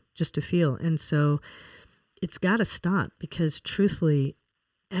alone, just to feel. And so it's got to stop because truthfully,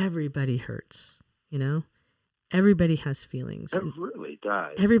 everybody hurts, Everybody has feelings. It really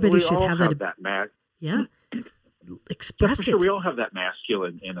does. Everybody should have that. Mac. Yeah. express for sure. it. We all have that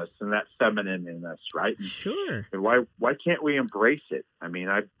masculine in us and that feminine in us, right? Sure. And why can't we embrace it? I mean,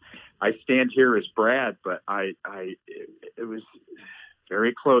 I stand here as Brad, but it was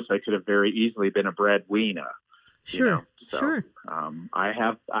very close. I could have very easily been a Brad Weena. Sure. You know? So, Sure. I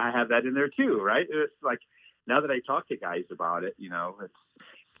have that in there too, right? It's like, now that I talk to guys about it,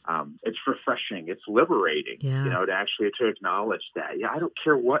 it's refreshing. It's liberating, Yeah. to acknowledge that. Yeah, I don't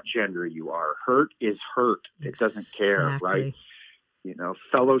care what gender you are. Hurt is hurt. It doesn't care, right?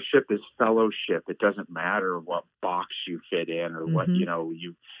 Fellowship is fellowship. It doesn't matter what box you fit in or what, if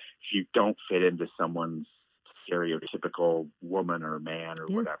you don't fit into someone's stereotypical woman or man or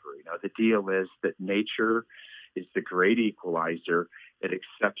whatever. The deal is that nature is the great equalizer. It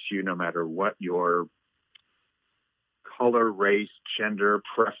accepts you no matter what your color, race, gender,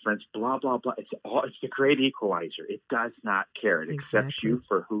 preference, blah, blah, blah. It's the great equalizer. It does not care. It accepts you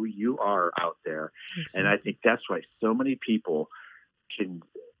for who you are out there. Exactly. And I think that's why so many people can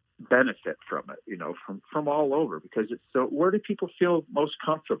benefit from it, from all over, because it's so, where do people feel most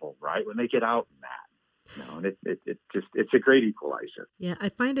comfortable, right? When they get out in that. And it's a great equalizer. Yeah, I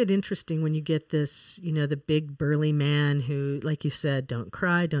find it interesting when you get this, the big burly man who, like you said, don't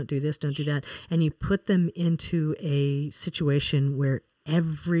cry, don't do this, don't do that, and you put them into a situation where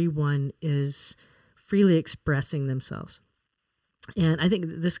everyone is freely expressing themselves. And I think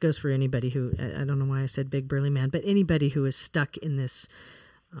this goes for anybody who, I don't know why I said big burly man, but anybody who is stuck in this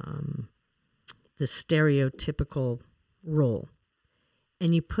stereotypical role,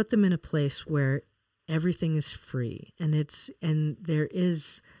 and you put them in a place where everything is free, and there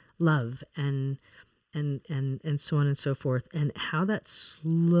is love and so on and so forth, and how that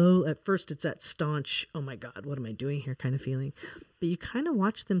slow, at first it's that staunch, oh my God, what am I doing here kind of feeling, but you kind of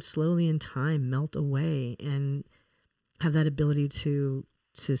watch them slowly in time melt away and have that ability to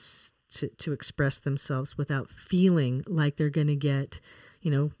express themselves without feeling like they're going to get,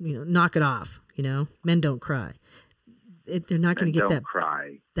 knock it off, men don't cry. They're not going to get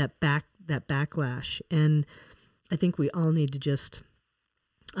that backlash. And I think we all need to just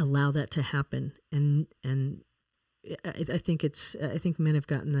allow that to happen. And I think men have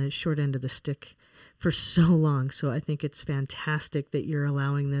gotten the short end of the stick for so long. So I think it's fantastic that you're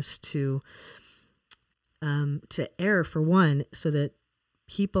allowing this to air, for one, so that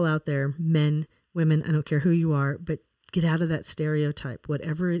people out there, men, women, I don't care who you are, but get out of that stereotype,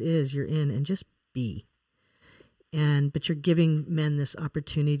 whatever it is you're in, and just be. But you're giving men this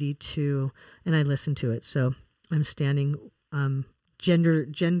opportunity to, and I listen to it. So I'm standing,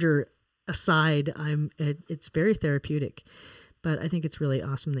 gender aside. It's very therapeutic, but I think it's really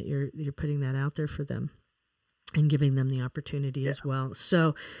awesome that you're putting that out there for them and giving them the opportunity as well.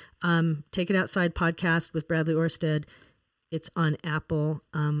 So, Take It Outside podcast with Bradley Orsted. It's on Apple.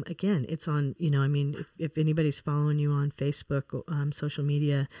 Again, it's on, if anybody's following you on Facebook, social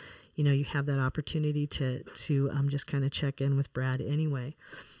media, you have that opportunity to just kind of check in with Brad anyway.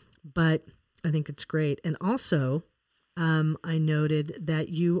 But I think it's great. And also, I noted that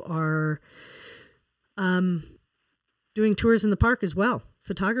you are doing tours in the park as well,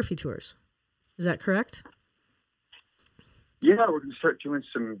 photography tours. Is that correct? Yeah, we're going to start doing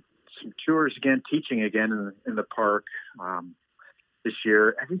some tours again, teaching again in the park this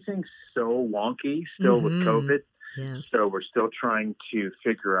year. Everything's so wonky still with COVID. Yeah. So we're still trying to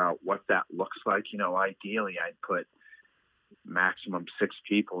figure out what that looks like. Ideally I'd put maximum 6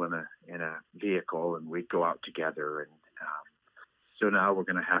 people in a vehicle and we'd go out together. And so now we're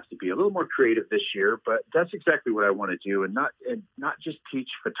going to have to be a little more creative this year, but that's exactly what I want to do. And not just teach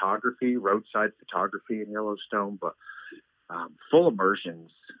photography, roadside photography in Yellowstone, but full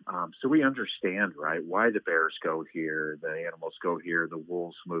immersions. So we understand, right, why the bears go here, the animals go here, the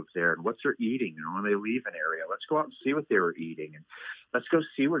wolves move there, and what they're eating. When they leave an area, let's go out and see what they were eating. And let's go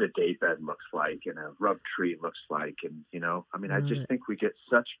see what a daybed looks like and a rub tree looks like. And, I just think we get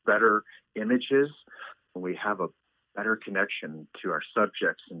such better images when we have a better connection to our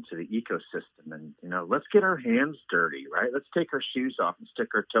subjects and to the ecosystem. And, let's get our hands dirty, right? Let's take our shoes off and stick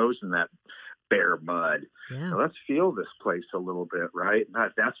our toes in that bare mud. Yeah. Now, let's feel this place a little bit, right?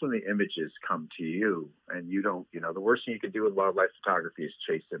 That's when the images come to you, and you don't, the worst thing you can do with wildlife photography is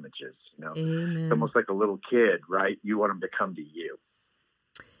chase images. Amen. It's almost like a little kid, right? You want them to come to you.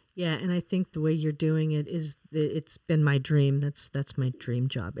 Yeah, and I think the way you're doing it it's been my dream. That's my dream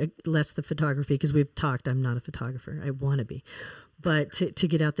job. Less the photography, because we've talked. I'm not a photographer. I want to be, but to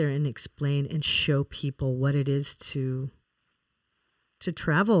get out there and explain and show people what it is to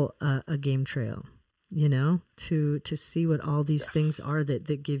travel a game trail, to see what all these things are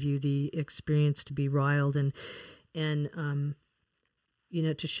that give you the experience to be wild and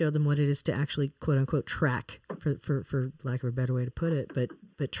to show them what it is to actually quote unquote track, for lack of a better way to put it,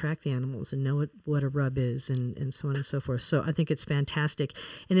 but track the animals and know what a rub is and so on and so forth. So I think it's fantastic.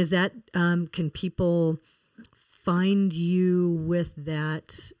 And is that, can people find you with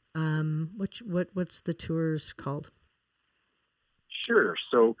that? What's the tours called? Sure.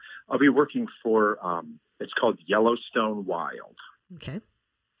 So I'll be working for, it's called Yellowstone Wild. Okay.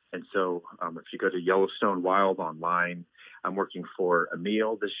 And so if you go to Yellowstone Wild online, I'm working for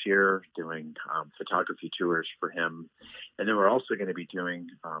Emil this year, doing photography tours for him. And then we're also going to be doing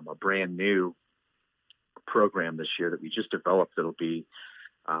a brand new program this year that we just developed. It'll be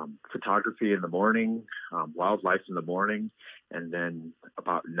photography in the morning, wildlife in the morning, and then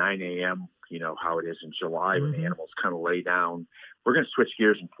about 9 a.m., how it is in July when the animals kind of lay down. We're going to switch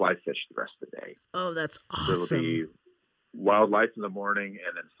gears and fly fish the rest of the day. Oh, that's awesome. So it'll be wildlife in the morning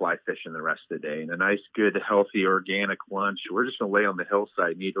and then fly fishing the rest of the day. And a nice, good, healthy, organic lunch. We're just going to lay on the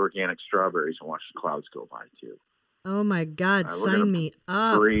hillside and eat organic strawberries and watch the clouds go by, too. Oh, my God. Sign me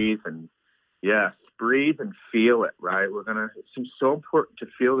up. Breathe and feel it, right? It seems so important to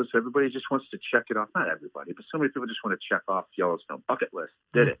feel this. Everybody just wants to check it off. Not everybody, but so many people just want to check off Yellowstone bucket list.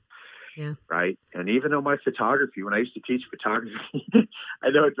 Did it. Yeah. Right. And even though my photography, when I used to teach photography, I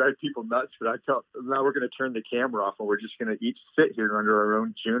know it drives people nuts, but I tell now we're going to turn the camera off and we're just going to each sit here under our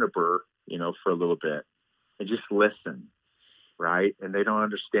own juniper, for a little bit and just listen. Right. And they don't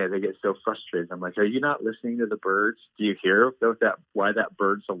understand. They get so frustrated. I'm like, are you not listening to the birds? Do you hear why that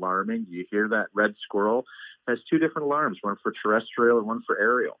bird's alarming? Do you hear that red squirrel? It has two different alarms, one for terrestrial and one for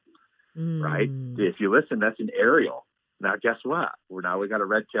aerial. Right. If you listen, that's an aerial. Now, guess what? We got a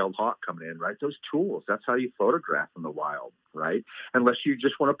red-tailed hawk coming in, right? Those tools, that's how you photograph in the wild, right? Unless you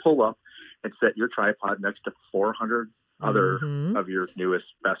just want to pull up and set your tripod next to 400 other of your newest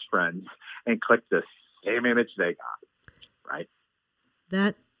best friends and click the same image they got, right?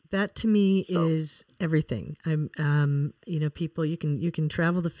 That to me is everything. I'm, people, you can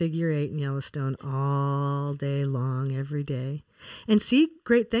travel the figure 8 in Yellowstone all day long, every day, and see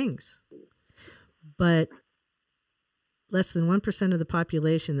great things, but less than 1% of the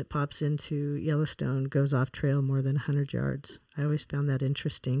population that pops into Yellowstone goes off trail more than 100 yards. I always found that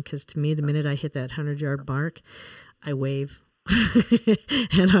interesting because to me, the minute I hit that 100-yard mark, I wave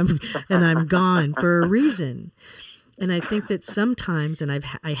and I'm gone for a reason. And I think that sometimes, and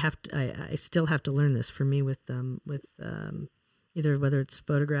I still have to learn this for me with either whether it's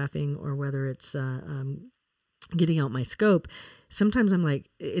photographing or whether it's getting out my scope. Sometimes I'm like,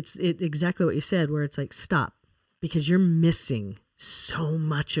 it's exactly what you said, where it's like, stop. Because you're missing so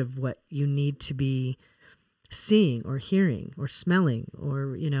much of what you need to be seeing or hearing or smelling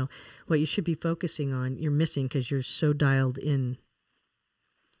or, what you should be focusing on, you're missing because you're so dialed in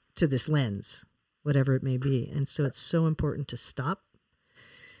to this lens, whatever it may be. And so it's so important to stop,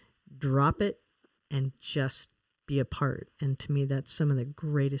 drop it, and just be a part. And to me, that's some of the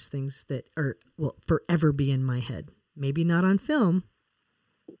greatest things that will forever be in my head. Maybe not on film,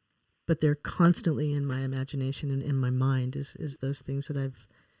 but they're constantly in my imagination and in my mind is those things that I've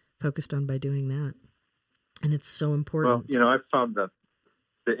focused on by doing that. And it's so important. Well, I've found that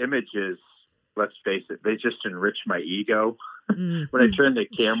the images, let's face it, they just enrich my ego. When I turn the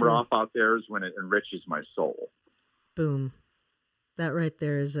camera off out there is when it enriches my soul. Boom. That right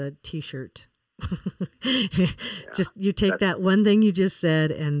there is a t-shirt. Just you take that one thing you just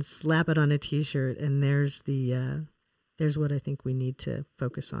said and slap it on a t-shirt, and there's what I think we need to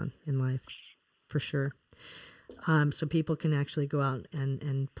focus on in life, for sure. So people can actually go out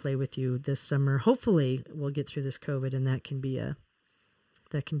and play with you this summer. Hopefully we'll get through this COVID, and that can be a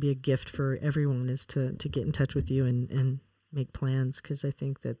gift for everyone, is to get in touch with you and make plans, because I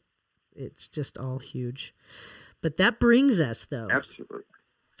think that it's just all huge. But that brings us, though. Absolutely.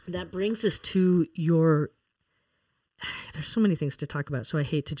 That brings us to there's so many things to talk about, so I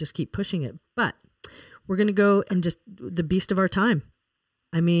hate to just keep pushing it, but we're going to go and just the beast of our time.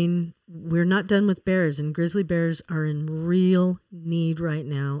 I mean, we're not done with bears, and grizzly bears are in real need right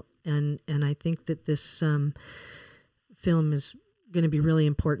now. And I think that this film is going to be really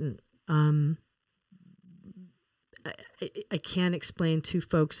important. I can't explain to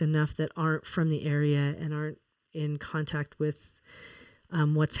folks enough that aren't from the area and aren't in contact with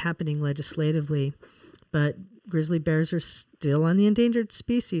what's happening legislatively. But grizzly bears are still on the endangered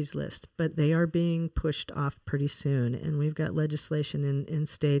species list, but they are being pushed off pretty soon. And we've got legislation in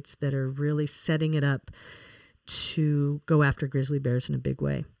states that are really setting it up to go after grizzly bears in a big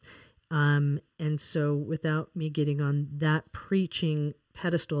way. And so without me getting on that preaching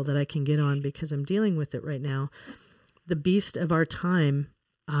pedestal that I can get on because I'm dealing with it right now, The Beast of Our Time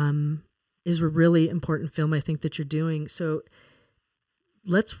is a really important film I think that you're doing. So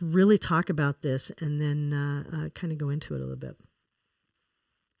let's really talk about this and then kind of go into it a little bit.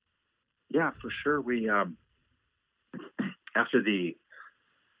 Yeah, for sure. We after the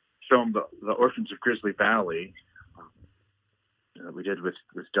film, the Orphans of Grizzly Valley, we did with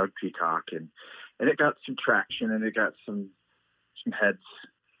Doug Peacock, and it got some traction, and it got some heads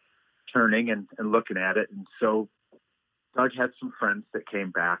turning and looking at it. And so Doug had some friends that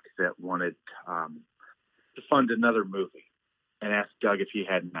came back that wanted to fund another movie, and asked Doug if he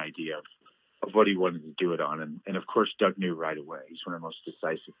had an idea of what he wanted to do it on. And of course, Doug knew right away. He's one of the most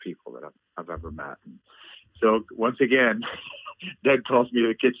decisive people that I've ever met. And so once again, Doug calls me to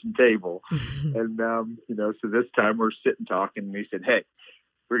the kitchen table, and so this time we're sitting talking, and he said, "Hey,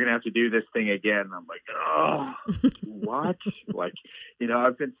 we're going to have to do this thing again." And I'm like, "Oh, what?" Like,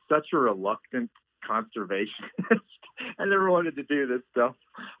 I've been such a reluctant conservationist. I never wanted to do this stuff.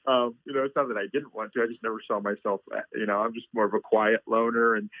 It's not that I didn't want to. I just never saw myself, I'm just more of a quiet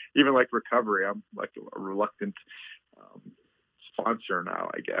loner. And even like recovery, I'm like a reluctant sponsor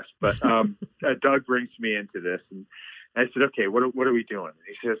now, I guess. But Doug brings me into this, and I said, "Okay, what are we doing?" And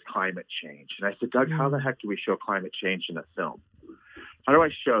he says, "Climate change." And I said, "Doug, how the heck do we show climate change in a film? How do I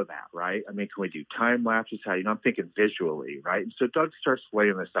show that, right? I mean, can we do time lapses? I'm thinking visually, right?" And so Doug starts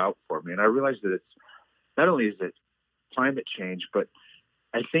laying this out for me, and I realized that it's not only is it climate change, but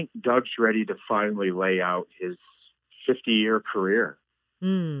I think Doug's ready to finally lay out his 50-year career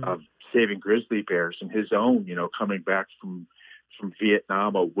of saving grizzly bears, and his own, coming back from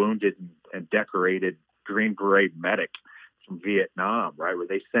Vietnam, a wounded and decorated Green Beret medic from Vietnam, right, where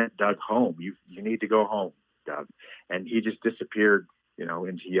they sent Doug home. You need to go home, Doug. And he just disappeared,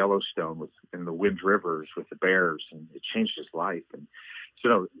 into Yellowstone in the Wind Rivers with the bears, and it changed his life. And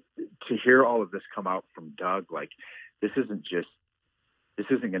so to hear all of this come out from Doug, like, this isn't going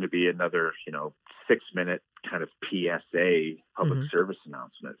to be another, 6-minute kind of PSA, public service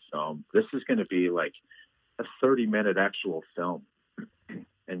announcement film. This is going to be like a 30-minute actual film.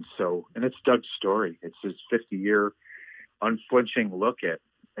 And it's Doug's story. It's his 50-year unflinching look at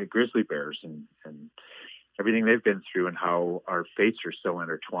grizzly bears and everything they've been through, and how our fates are so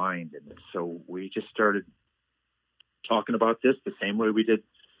intertwined. And so we just started talking about this the same way we did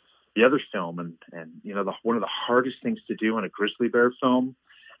the other film. And one of the hardest things to do in a grizzly bear film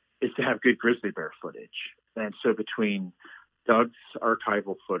is to have good grizzly bear footage. And so between Doug's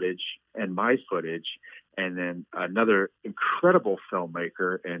archival footage and my footage, and then another incredible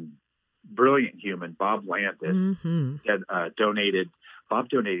filmmaker and brilliant human, Bob Landis, had donated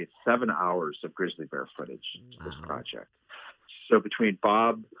 7 hours of grizzly bear footage to this project. So between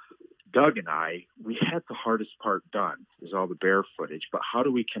Bob, Doug, and I, we had the hardest part done, is all the bear footage. But how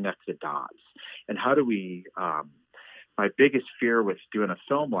do we connect the dots? And how do we, my biggest fear with doing a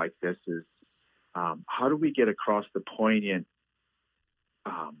film like this is, how do we get across the poignant,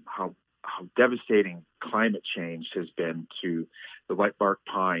 how devastating climate change has been to the white bark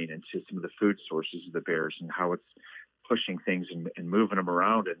pine and to some of the food sources of the bears, and how it's pushing things and moving them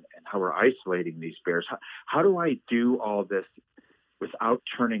around, and how we're isolating these bears. How do I do all this without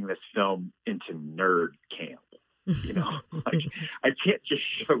turning this film into nerd camp? Like, I can't just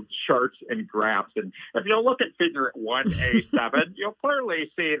show charts and graphs. And if you look at figure 1A7, you'll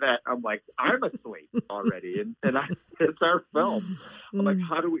clearly see that I'm asleep already. And it's our film. I'm like,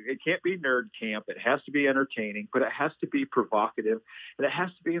 it can't be nerd camp. It has to be entertaining, but it has to be provocative, and it has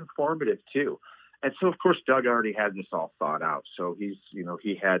to be informative too. And so, of course, Doug already had this all thought out. So he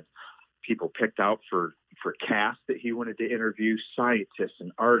had people picked out for cast that he wanted to interview, scientists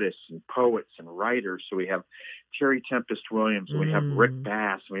and artists and poets and writers. So we have Terry Tempest Williams, and we have Rick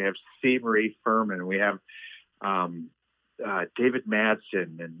Bass, and we have C. Marie Furman, and we have David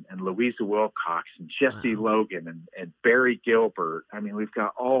Madsen and Louisa Wilcox and Jesse Logan and Barry Gilbert. I mean, we've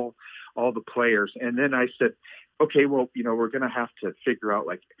got all the players. And then I said, okay, well, we're going to have to figure out,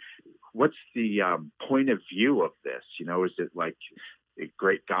 like, what's the point of view of this? Is it like a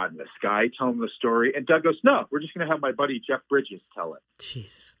great God in the sky telling the story? And Doug goes, "No, we're just going to have my buddy Jeff Bridges tell it."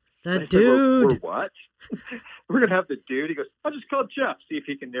 Jesus, that dude. We're what? We're going to have the dude. He goes, "I'll just call Jeff, see if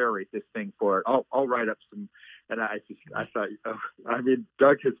he can narrate this thing for it. I'll write up some." And I thought,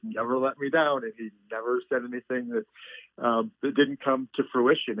 Doug has never let me down, and he never said anything that didn't come to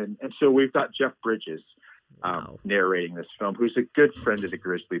fruition. And so we've got Jeff Bridges narrating this film, who's a good friend of the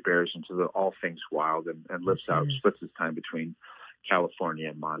grizzly bears and to the all things wild, and splits his time between California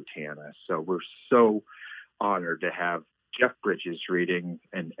and Montana. So we're so honored to have Jeff Bridges reading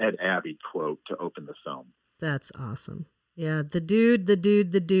an Ed Abbey quote to open the film. That's awesome. Yeah, the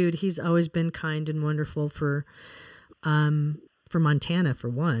dude. He's always been kind and wonderful for Montana, for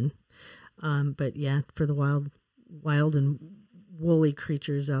one. But yeah, for the wild and woolly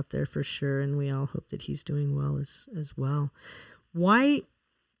creatures out there for sure, and we all hope that he's doing well as well. Why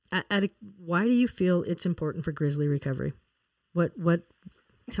why do you feel it's important for grizzly recovery? What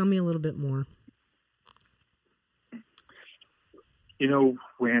tell me a little bit more. You know,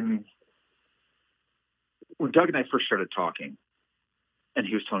 when Doug and I first started talking, and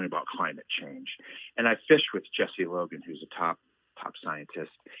he was telling me about climate change, and I fished with Jesse Logan, who's a top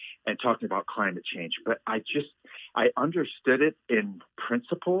scientist, and talking about climate change. But I understood it in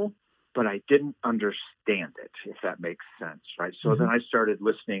principle, but I didn't understand it, if that makes sense, right? So then I started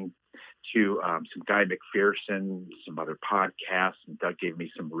listening to some Guy McPherson, some other podcasts, and Doug gave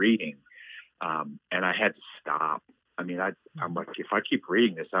me some reading, and I had to stop. I mean, I'm like, if I keep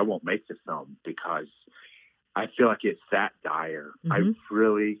reading this, I won't make the film because I feel like it's that dire. I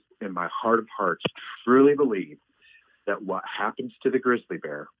really, in my heart of hearts, truly believe that what happens to the grizzly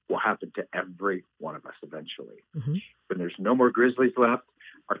bear will happen to every one of us eventually. When there's no more grizzlies left,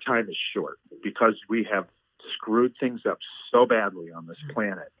 our time is short because we have screwed things up so badly on this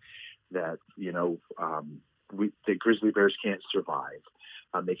planet that, you know, the grizzly bears can't survive.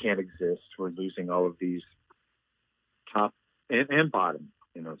 They can't exist. We're losing all of these top and bottom,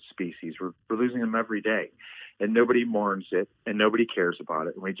 you know, species. We're losing them every day, and nobody mourns it, and nobody cares about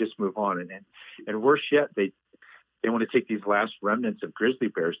it, and we just move on. And worse yet, they want to take these last remnants of grizzly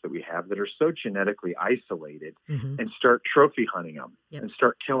bears that we have that are so genetically isolated and start trophy hunting them and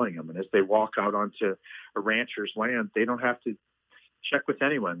start killing them. And as they walk out onto a rancher's land, they don't have to check with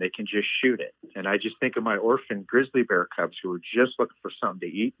anyone. They can just shoot it. And I just think of my orphan grizzly bear cubs who were just looking for something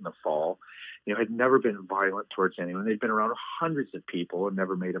to eat in the fall, you know, had never been violent towards anyone. They'd been around hundreds of people and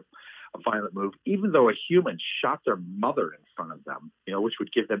never made a violent move, even though a human shot their mother in front of them, you know, which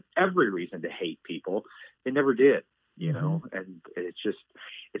would give them every reason to hate people. They never did, you know, and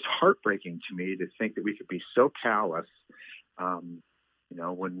it's heartbreaking to me to think that we could be so callous, you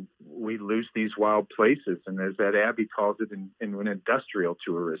know, when we lose these wild places, and as that Abby calls it, and when industrial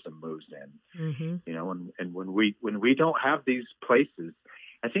tourism moves in, you know, and when we don't have these places,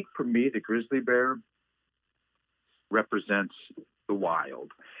 I think for me, the grizzly bear represents the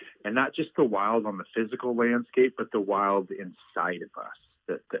wild, and not just the wild on the physical landscape, but the wild inside of us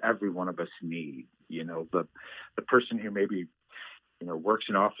that every one of us need. You know, the person who maybe, you know, works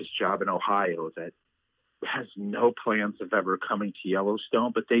an office job in Ohio that has no plans of ever coming to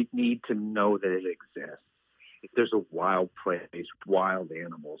Yellowstone, but they need to know that it exists. If there's a wild place, wild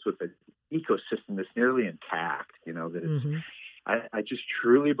animals with an ecosystem that's nearly intact, you know, that it's, I just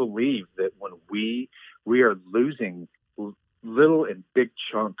truly believe that when we are losing little and big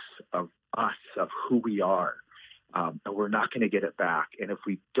chunks of us, of who we are, and we're not going to get it back. And if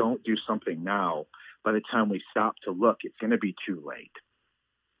we don't do something now, by the time we stop to look, it's going to be too late.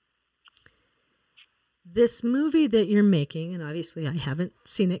 This movie that you're making, and obviously I haven't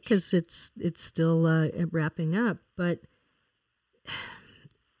seen it because it's still wrapping up, but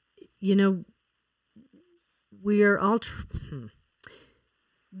you know, we are all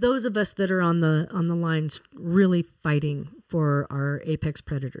those of us that are on the lines really fighting for our apex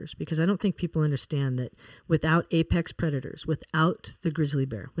predators, because I don't think people understand that without apex predators, without the grizzly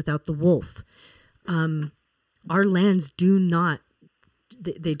bear, without the wolf, our lands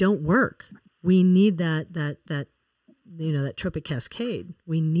they don't work. We need that you know, that tropic cascade.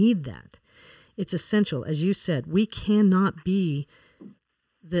 We need that. It's essential. As you said, we cannot be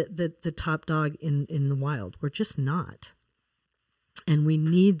the top dog in the wild. We're just not. And we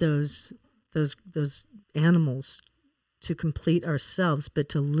need those animals to complete ourselves, but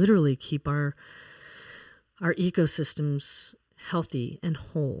to literally keep our ecosystems healthy and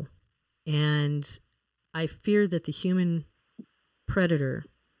whole. And I fear that the human predator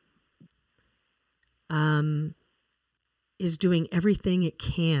is doing everything it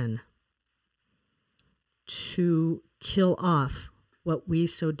can to kill off what we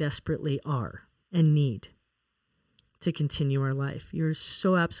so desperately are and need to continue our life. You're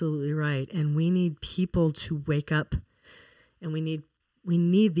so absolutely right. And we need people to wake up, and we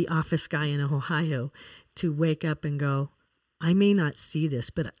need the office guy in Ohio to wake up and go, I may not see this,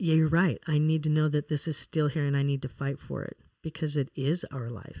 but yeah, you're right. I need to know that this is still here, and I need to fight for it because it is our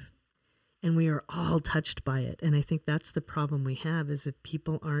life. And we are all touched by it. And I think that's the problem we have, is that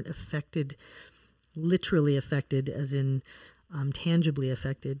people aren't affected, literally affected, as in tangibly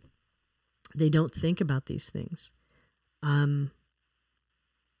affected. They don't think about these things. But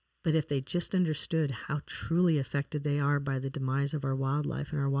if they just understood how truly affected they are by the demise of our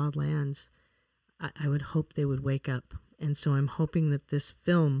wildlife and our wild lands, I would hope they would wake up. And so I'm hoping that this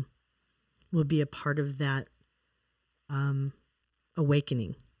film will be a part of that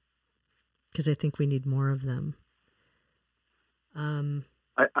awakening, because I think we need more of them.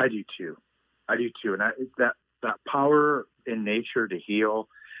 I do too. I do too. And that power in nature to heal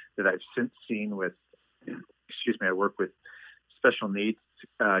that I've since seen with, I work with special needs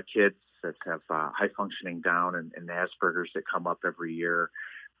kids that have high functioning Down and Asperger's that come up every year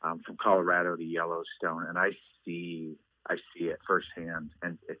from Colorado to Yellowstone. And I see it firsthand.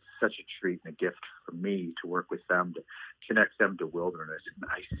 And it's such a treat and a gift for me to work with them, to connect them to wilderness. And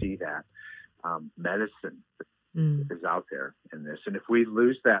I see that medicine is out there in this. And if we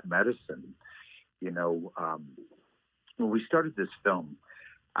lose that medicine, when we started this film,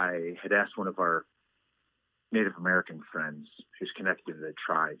 I had asked one of our Native American friends who's connected to the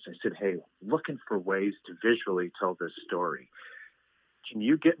tribes. I said, hey, looking for ways to visually tell this story. Can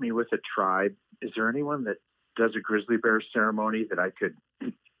you get me with a tribe? Is there anyone that does a grizzly bear ceremony that I could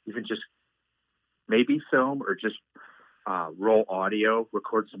even just maybe film or just roll audio,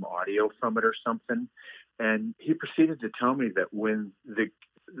 record some audio from it or something? And he proceeded to tell me that when the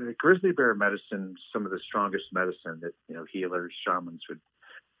grizzly bear medicine, some of the strongest medicine that, healers, shamans would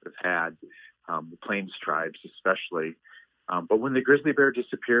have had, the Plains tribes especially. But when the grizzly bear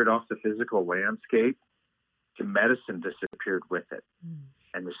disappeared off the physical landscape, the medicine disappeared with it.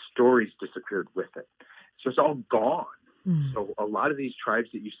 And the stories disappeared with it. So it's all gone. So a lot of these tribes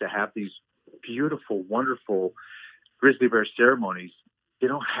that used to have these beautiful, wonderful grizzly bear ceremonies, they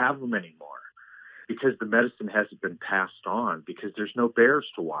don't have them anymore because the medicine hasn't been passed on, because there's no bears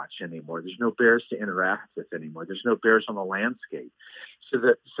to watch anymore. There's no bears to interact with anymore. There's no bears on the landscape.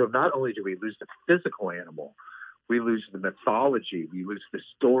 So not only do we lose the physical animal, we lose the mythology, we lose the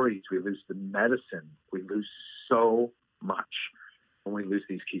stories, we lose the medicine. We lose so much when we lose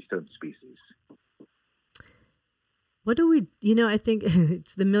these keystone species. What do we, I think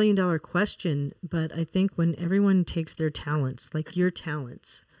it's the $1 million question, but I think when everyone takes their talents, like your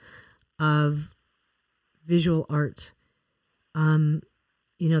talents of visual art,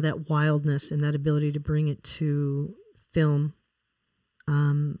 that wildness and that ability to bring it to film,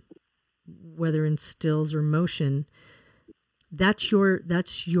 whether in stills or motion, that's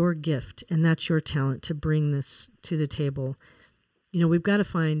your gift and that's your talent to bring this to the table. We've got to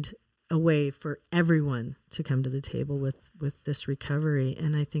find a way for everyone to come to the table with this recovery,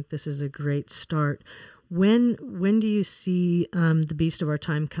 and I think this is a great start. When do you see The Beast of Our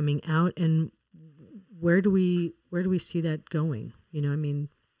Time coming out, and where do we see that going?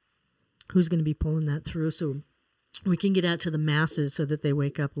 Who's going to be pulling that through so we can get out to the masses so that they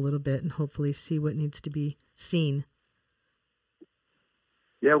wake up a little bit and hopefully see what needs to be seen?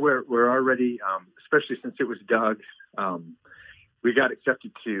 Yeah, we're already, especially since it was Doug, we got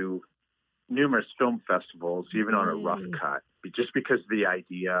accepted to numerous film festivals, even on a rough cut, just because of the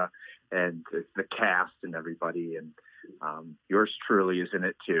idea and the cast and everybody. And yours truly is in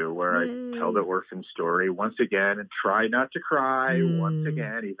it too, where I tell the orphan story once again and try not to cry once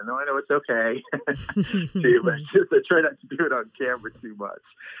again, even though I know it's okay. I try not to do it on camera too much.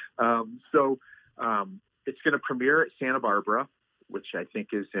 So it's going to premiere at Santa Barbara, which I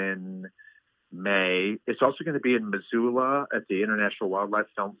think is in May. It's also going to be in Missoula at the International Wildlife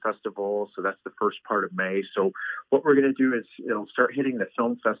Film Festival. So that's the first part of May. So what we're going to do is it'll start hitting the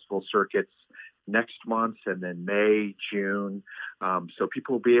film festival circuits next month, and then May, June. So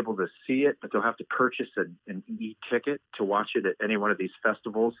people will be able to see it, but they'll have to purchase an e-ticket to watch it at any one of these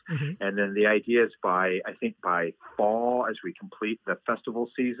festivals. And then the idea is by fall, as we complete the festival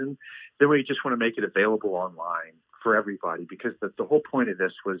season, then we just want to make it available online for everybody, because the whole point of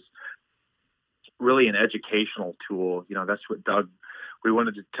this was really an educational tool. That's what we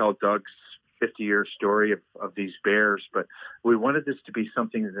wanted to tell Doug's 50-year story of these bears, but we wanted this to be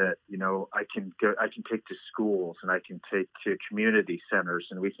something that, I can take to schools and I can take to community centers,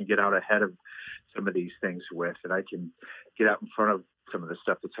 and we can get out ahead of some of these things with, and I can get out in front of some of the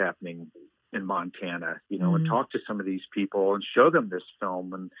stuff that's happening in Montana, and talk to some of these people and show them this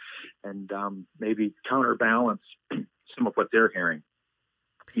film and maybe counterbalance some of what they're hearing.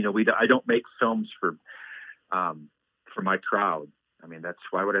 I don't make films for my crowd. I mean, that's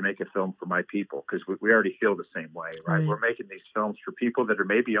why would I make a film for my people? Because we already feel the same way, right? We're making these films for people that are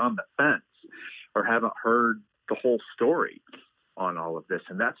maybe on the fence or haven't heard the whole story on all of this.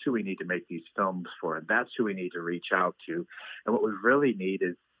 And that's who we need to make these films for. And that's who we need to reach out to. And what we really need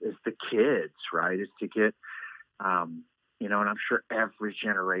is the kids, right? Is to get, and I'm sure every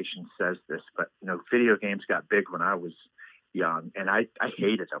generation says this, but, video games got big when I was young, and I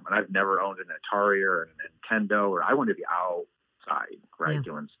hated them. And I've never owned an Atari or a Nintendo, or I wanted to be outside, right,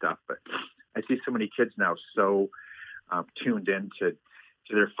 doing stuff. But I see so many kids now so tuned into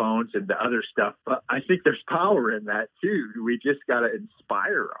to their phones and the other stuff. But I think there's power in that too. We just got to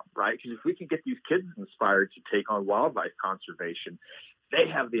inspire them, right? Because if we can get these kids inspired to take on wildlife conservation, they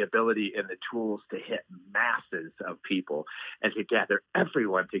have the ability and the tools to hit masses of people and to gather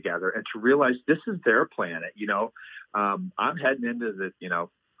everyone together and to realize this is their planet. I'm heading into the,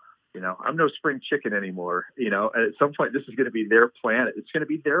 I'm no spring chicken anymore. At some point, this is going to be their planet. It's going to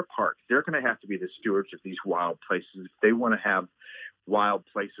be their park. They're going to have to be the stewards of these wild places if they want to have wild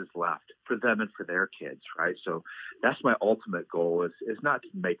places left for them and for their kids, right? So that's my ultimate goal is not to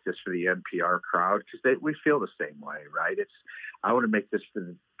make this for the NPR crowd, because we feel the same way, right? I want to make this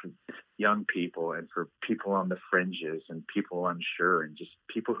for young people and for people on the fringes and people unsure and just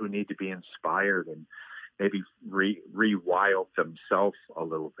people who need to be inspired and maybe rewild themselves a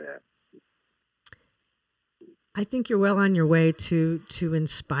little bit. I think you're well on your way to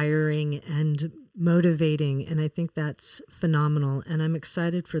inspiring and motivating, and I think that's phenomenal. And I'm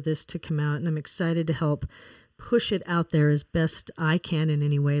excited for this to come out, and I'm excited to help push it out there as best I can in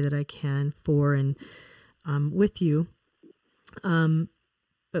any way that I can for and with you.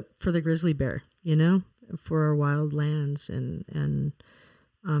 But for the grizzly bear, for our wild lands and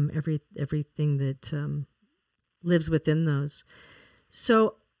everything that lives within those.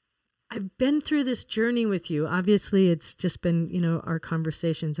 So I've been through this journey with you. Obviously, it's just been, our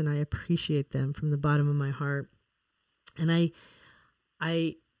conversations, and I appreciate them from the bottom of my heart. And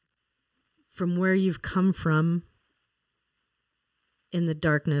I, from where you've come from in the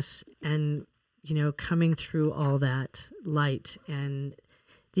darkness and, coming through all that light and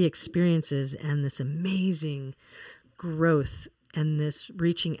the experiences and this amazing growth and this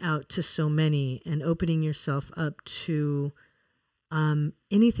reaching out to so many and opening yourself up to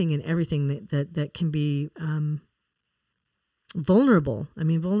anything and everything that can be vulnerable. I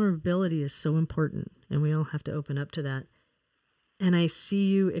mean, vulnerability is so important, and we all have to open up to that. And I see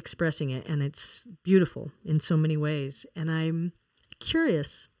you expressing it, and it's beautiful in so many ways. And I'm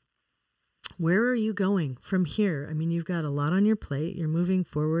curious, where are you going from here? I mean, you've got a lot on your plate. You're moving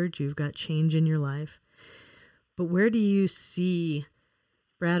forward. You've got change in your life. But where do you see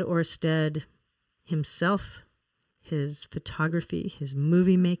Brad Orsted himself, his photography, his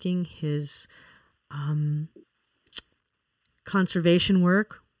movie making, his conservation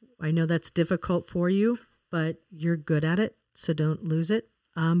work? I know that's difficult for you, but you're good at it, so don't lose it.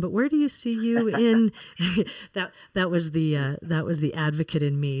 But where do you see you in that was the advocate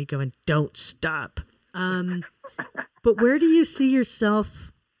in me going, don't stop. But where do you see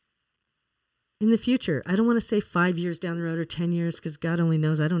yourself in the future? I don't want to say 5 years down the road or 10 years, because God only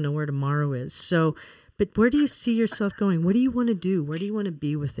knows. I don't know where tomorrow is. So, but where do you see yourself going? What do you want to do? Where do you want to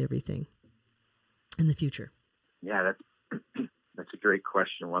be with everything in the future? Yeah, that's a great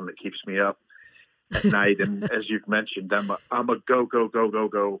question. One that keeps me up at night. And as you've mentioned, I'm a go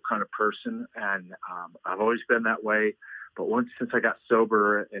kind of person. And I've always been that way. But since I got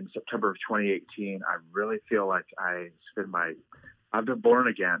sober in September of 2018, I really feel like I've been born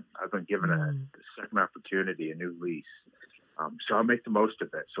again. I've been given a second opportunity, a new lease. So I make the most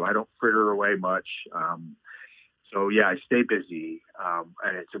of it. So I don't fritter away much. So yeah, I stay busy.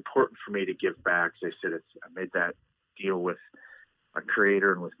 And it's important for me to give back. As I said, I made that deal with my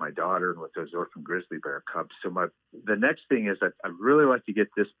creator and with my daughter and with those orphan grizzly bear cubs. So the next thing is that I'd really like to get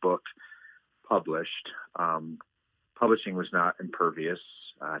this book published. Publishing was not impervious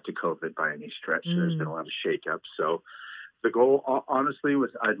to COVID by any stretch. There's been a lot of shakeups. So the goal, honestly,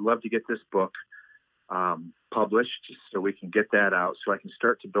 was I'd love to get this book published so we can get that out, so I can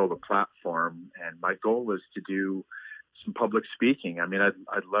start to build a platform. And my goal is to do some public speaking. I mean,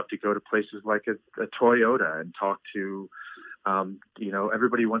 I'd love to go to places like a Toyota and talk to,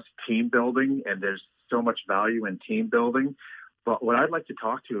 everybody wants team building, and there's so much value in team building. But what I'd like to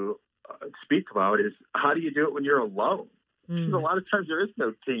speak about is, how do you do it when you're alone? Because a lot of times there is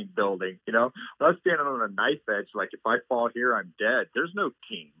no team building. When I was standing on a knife edge, like, if I fall here, I'm dead. There's no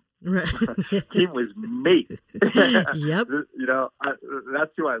team. Right. Team was me. Yep.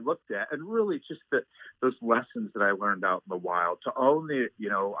 That's who I looked at, and really just those lessons that I learned out in the wild. To own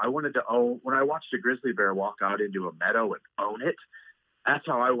I wanted to own. When I watched a grizzly bear walk out into a meadow and own it, that's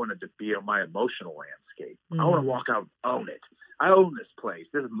how I wanted to be on my emotional landscape. I want to walk out and own it. I own this place.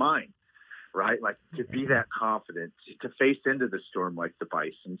 This is mine. Right? Like, to be that confident, to face into the storm like the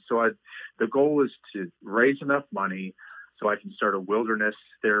bison. So the goal is to raise enough money so I can start a wilderness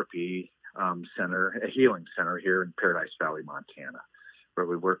therapy center, a healing center here in Paradise Valley, Montana, where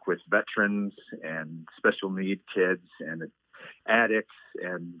we work with veterans and special need kids and addicts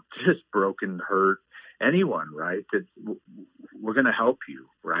and just broken, hurt, anyone, right? That we're going to help you,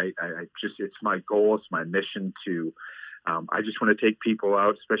 right? It's my goal, it's my mission to I just want to take people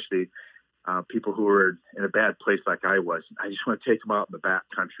out, especially people who are in a bad place like I was. I just want to take them out in the back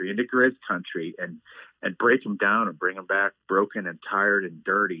country, into Grizz country, and break them down and bring them back broken and tired and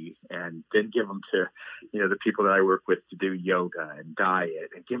dirty, and then give them to, the people that I work with to do yoga and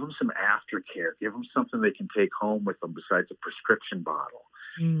diet, and give them some aftercare, give them something they can take home with them besides a prescription bottle,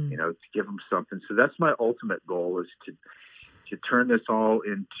 to give them something. So that's my ultimate goal, is to turn this all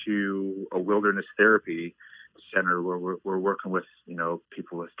into a wilderness therapy center where we're working with,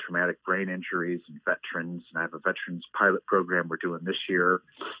 people with traumatic brain injuries and veterans. And I have a veterans pilot program we're doing this year.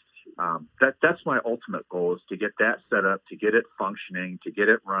 That's my ultimate goal, is to get that set up, to get it functioning, to get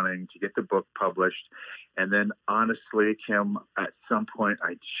it running, to get the book published. And then honestly, Kim, at some point,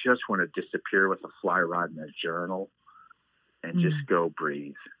 I just want to disappear with a fly rod and a journal and just go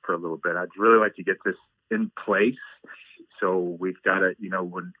breathe for a little bit. I'd really like to get this in place. So we've got to,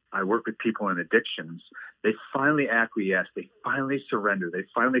 when I work with people in addictions, they finally acquiesce, they finally surrender, they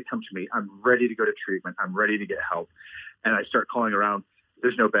finally come to me. I'm ready to go to treatment. I'm ready to get help. And I start calling around.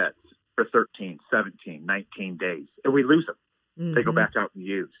 There's no beds for 13, 17, 19 days. And we lose them. Mm-hmm. They go back out and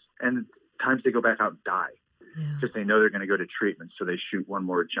use. And times they go back out and die because they know they're going to go to treatment. So they shoot one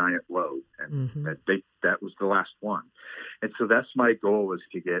more giant load. And that was the last one. And so that's my goal, is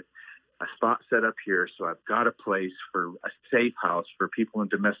to get a spot set up here. So I've got a place, for a safe house for people in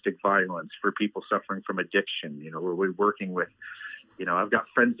domestic violence, for people suffering from addiction, where we're working with, I've got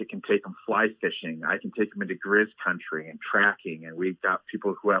friends that can take them fly fishing. I can take them into Grizz country and tracking. And we've got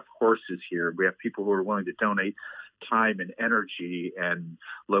people who have horses here. We have people who are willing to donate time and energy and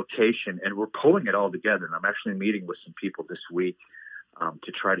location. And we're pulling it all together. And I'm actually meeting with some people this week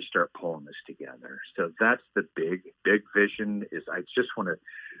to try to start pulling this together. So that's the big vision, is I just want a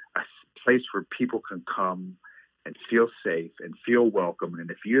place where people can come and feel safe and feel welcome. And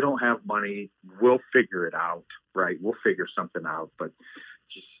if you don't have money, we'll figure it out, right? We'll figure something out. But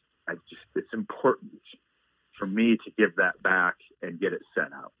it's important for me to give that back and get it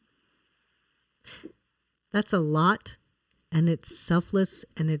set up. That's a lot, and it's selfless,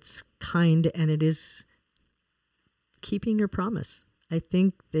 and it's kind, and it is keeping your promise. I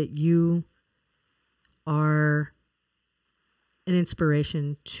think that you are an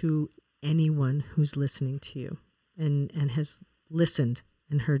inspiration to anyone who's listening to you and has listened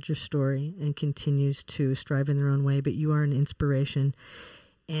and heard your story and continues to strive in their own way. But you are an inspiration,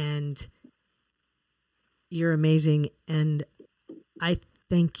 and you're amazing. And I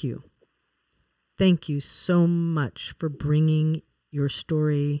thank you. Thank you so much for bringing your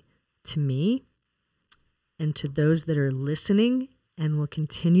story to me and to those that are listening and will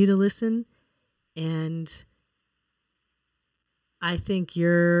continue to listen. And I think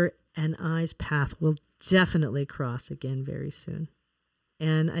your and I's path will definitely cross again very soon.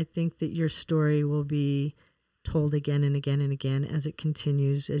 And I think that your story will be told again and again and again as it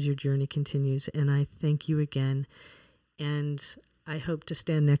continues, as your journey continues. And I thank you again. And I hope to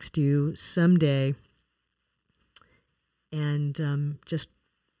stand next to you someday and just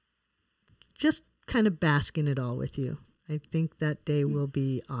kind of bask in it all with you. I think that day will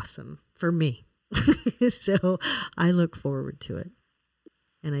be awesome for me. So I look forward to it.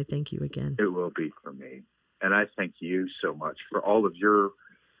 And I thank you again. It will be for me. And I thank you so much for all of your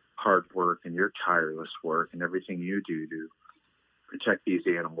hard work and your tireless work and everything you do to protect these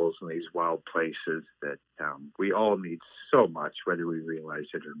animals in these wild places that we all need so much, whether we realize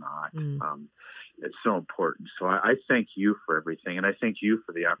it or not. It's so important. So I thank you for everything. And I thank you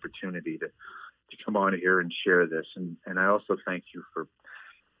for the opportunity to come on here and share this. And I also thank you for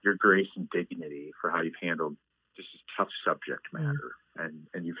your grace and dignity, for how you've handled this tough subject matter.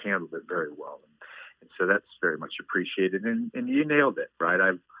 And you've handled it very well. And so that's very much appreciated. And you nailed it,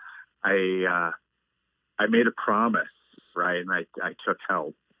 right? I made a promise, right? And I took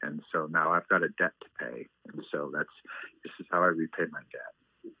help. And so now I've got a debt to pay. And so this is how I repay my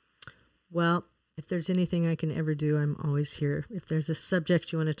debt. Well, if there's anything I can ever do, I'm always here. If there's a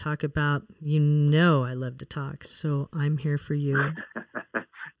subject you want to talk about, I love to talk. So I'm here for you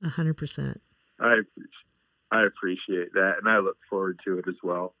 100%. I appreciate that, and I look forward to it as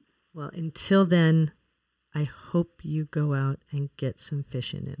well. Well, until then, I hope you go out and get some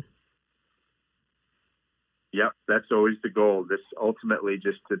fishing in. Yep, that's always the goal. This ultimately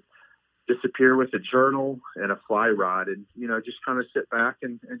just to disappear with a journal and a fly rod and, just kind of sit back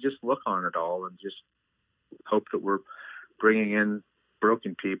and just look on it all and just hope that we're bringing in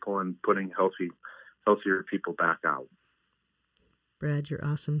broken people and putting healthier people back out. Brad, you're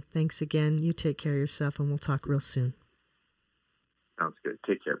awesome. Thanks again. You take care of yourself, and we'll talk real soon. Sounds good.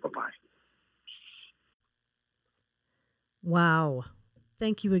 Take care. Bye-bye. Wow.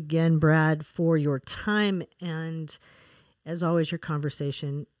 Thank you again, Brad, for your time and As always, your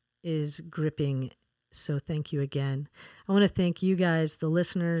conversation is gripping. So thank you again. I want to thank you guys, the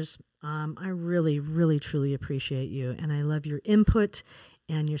listeners. I really, really, truly appreciate you. And I love your input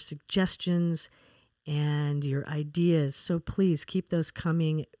and your suggestions and your ideas. So please keep those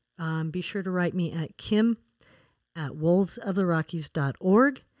coming. Be sure to write me at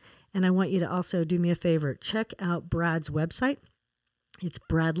kim@wolvesoftherockies.org. And I want you to also do me a favor. Check out Brad's website. It's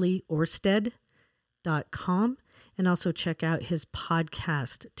bradleyorsted.com. And also check out his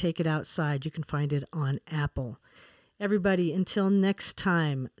podcast, Take It Outside. You can find it on Apple. Everybody, until next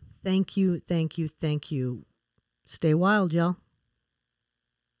time, thank you, thank you, thank you. Stay wild, y'all.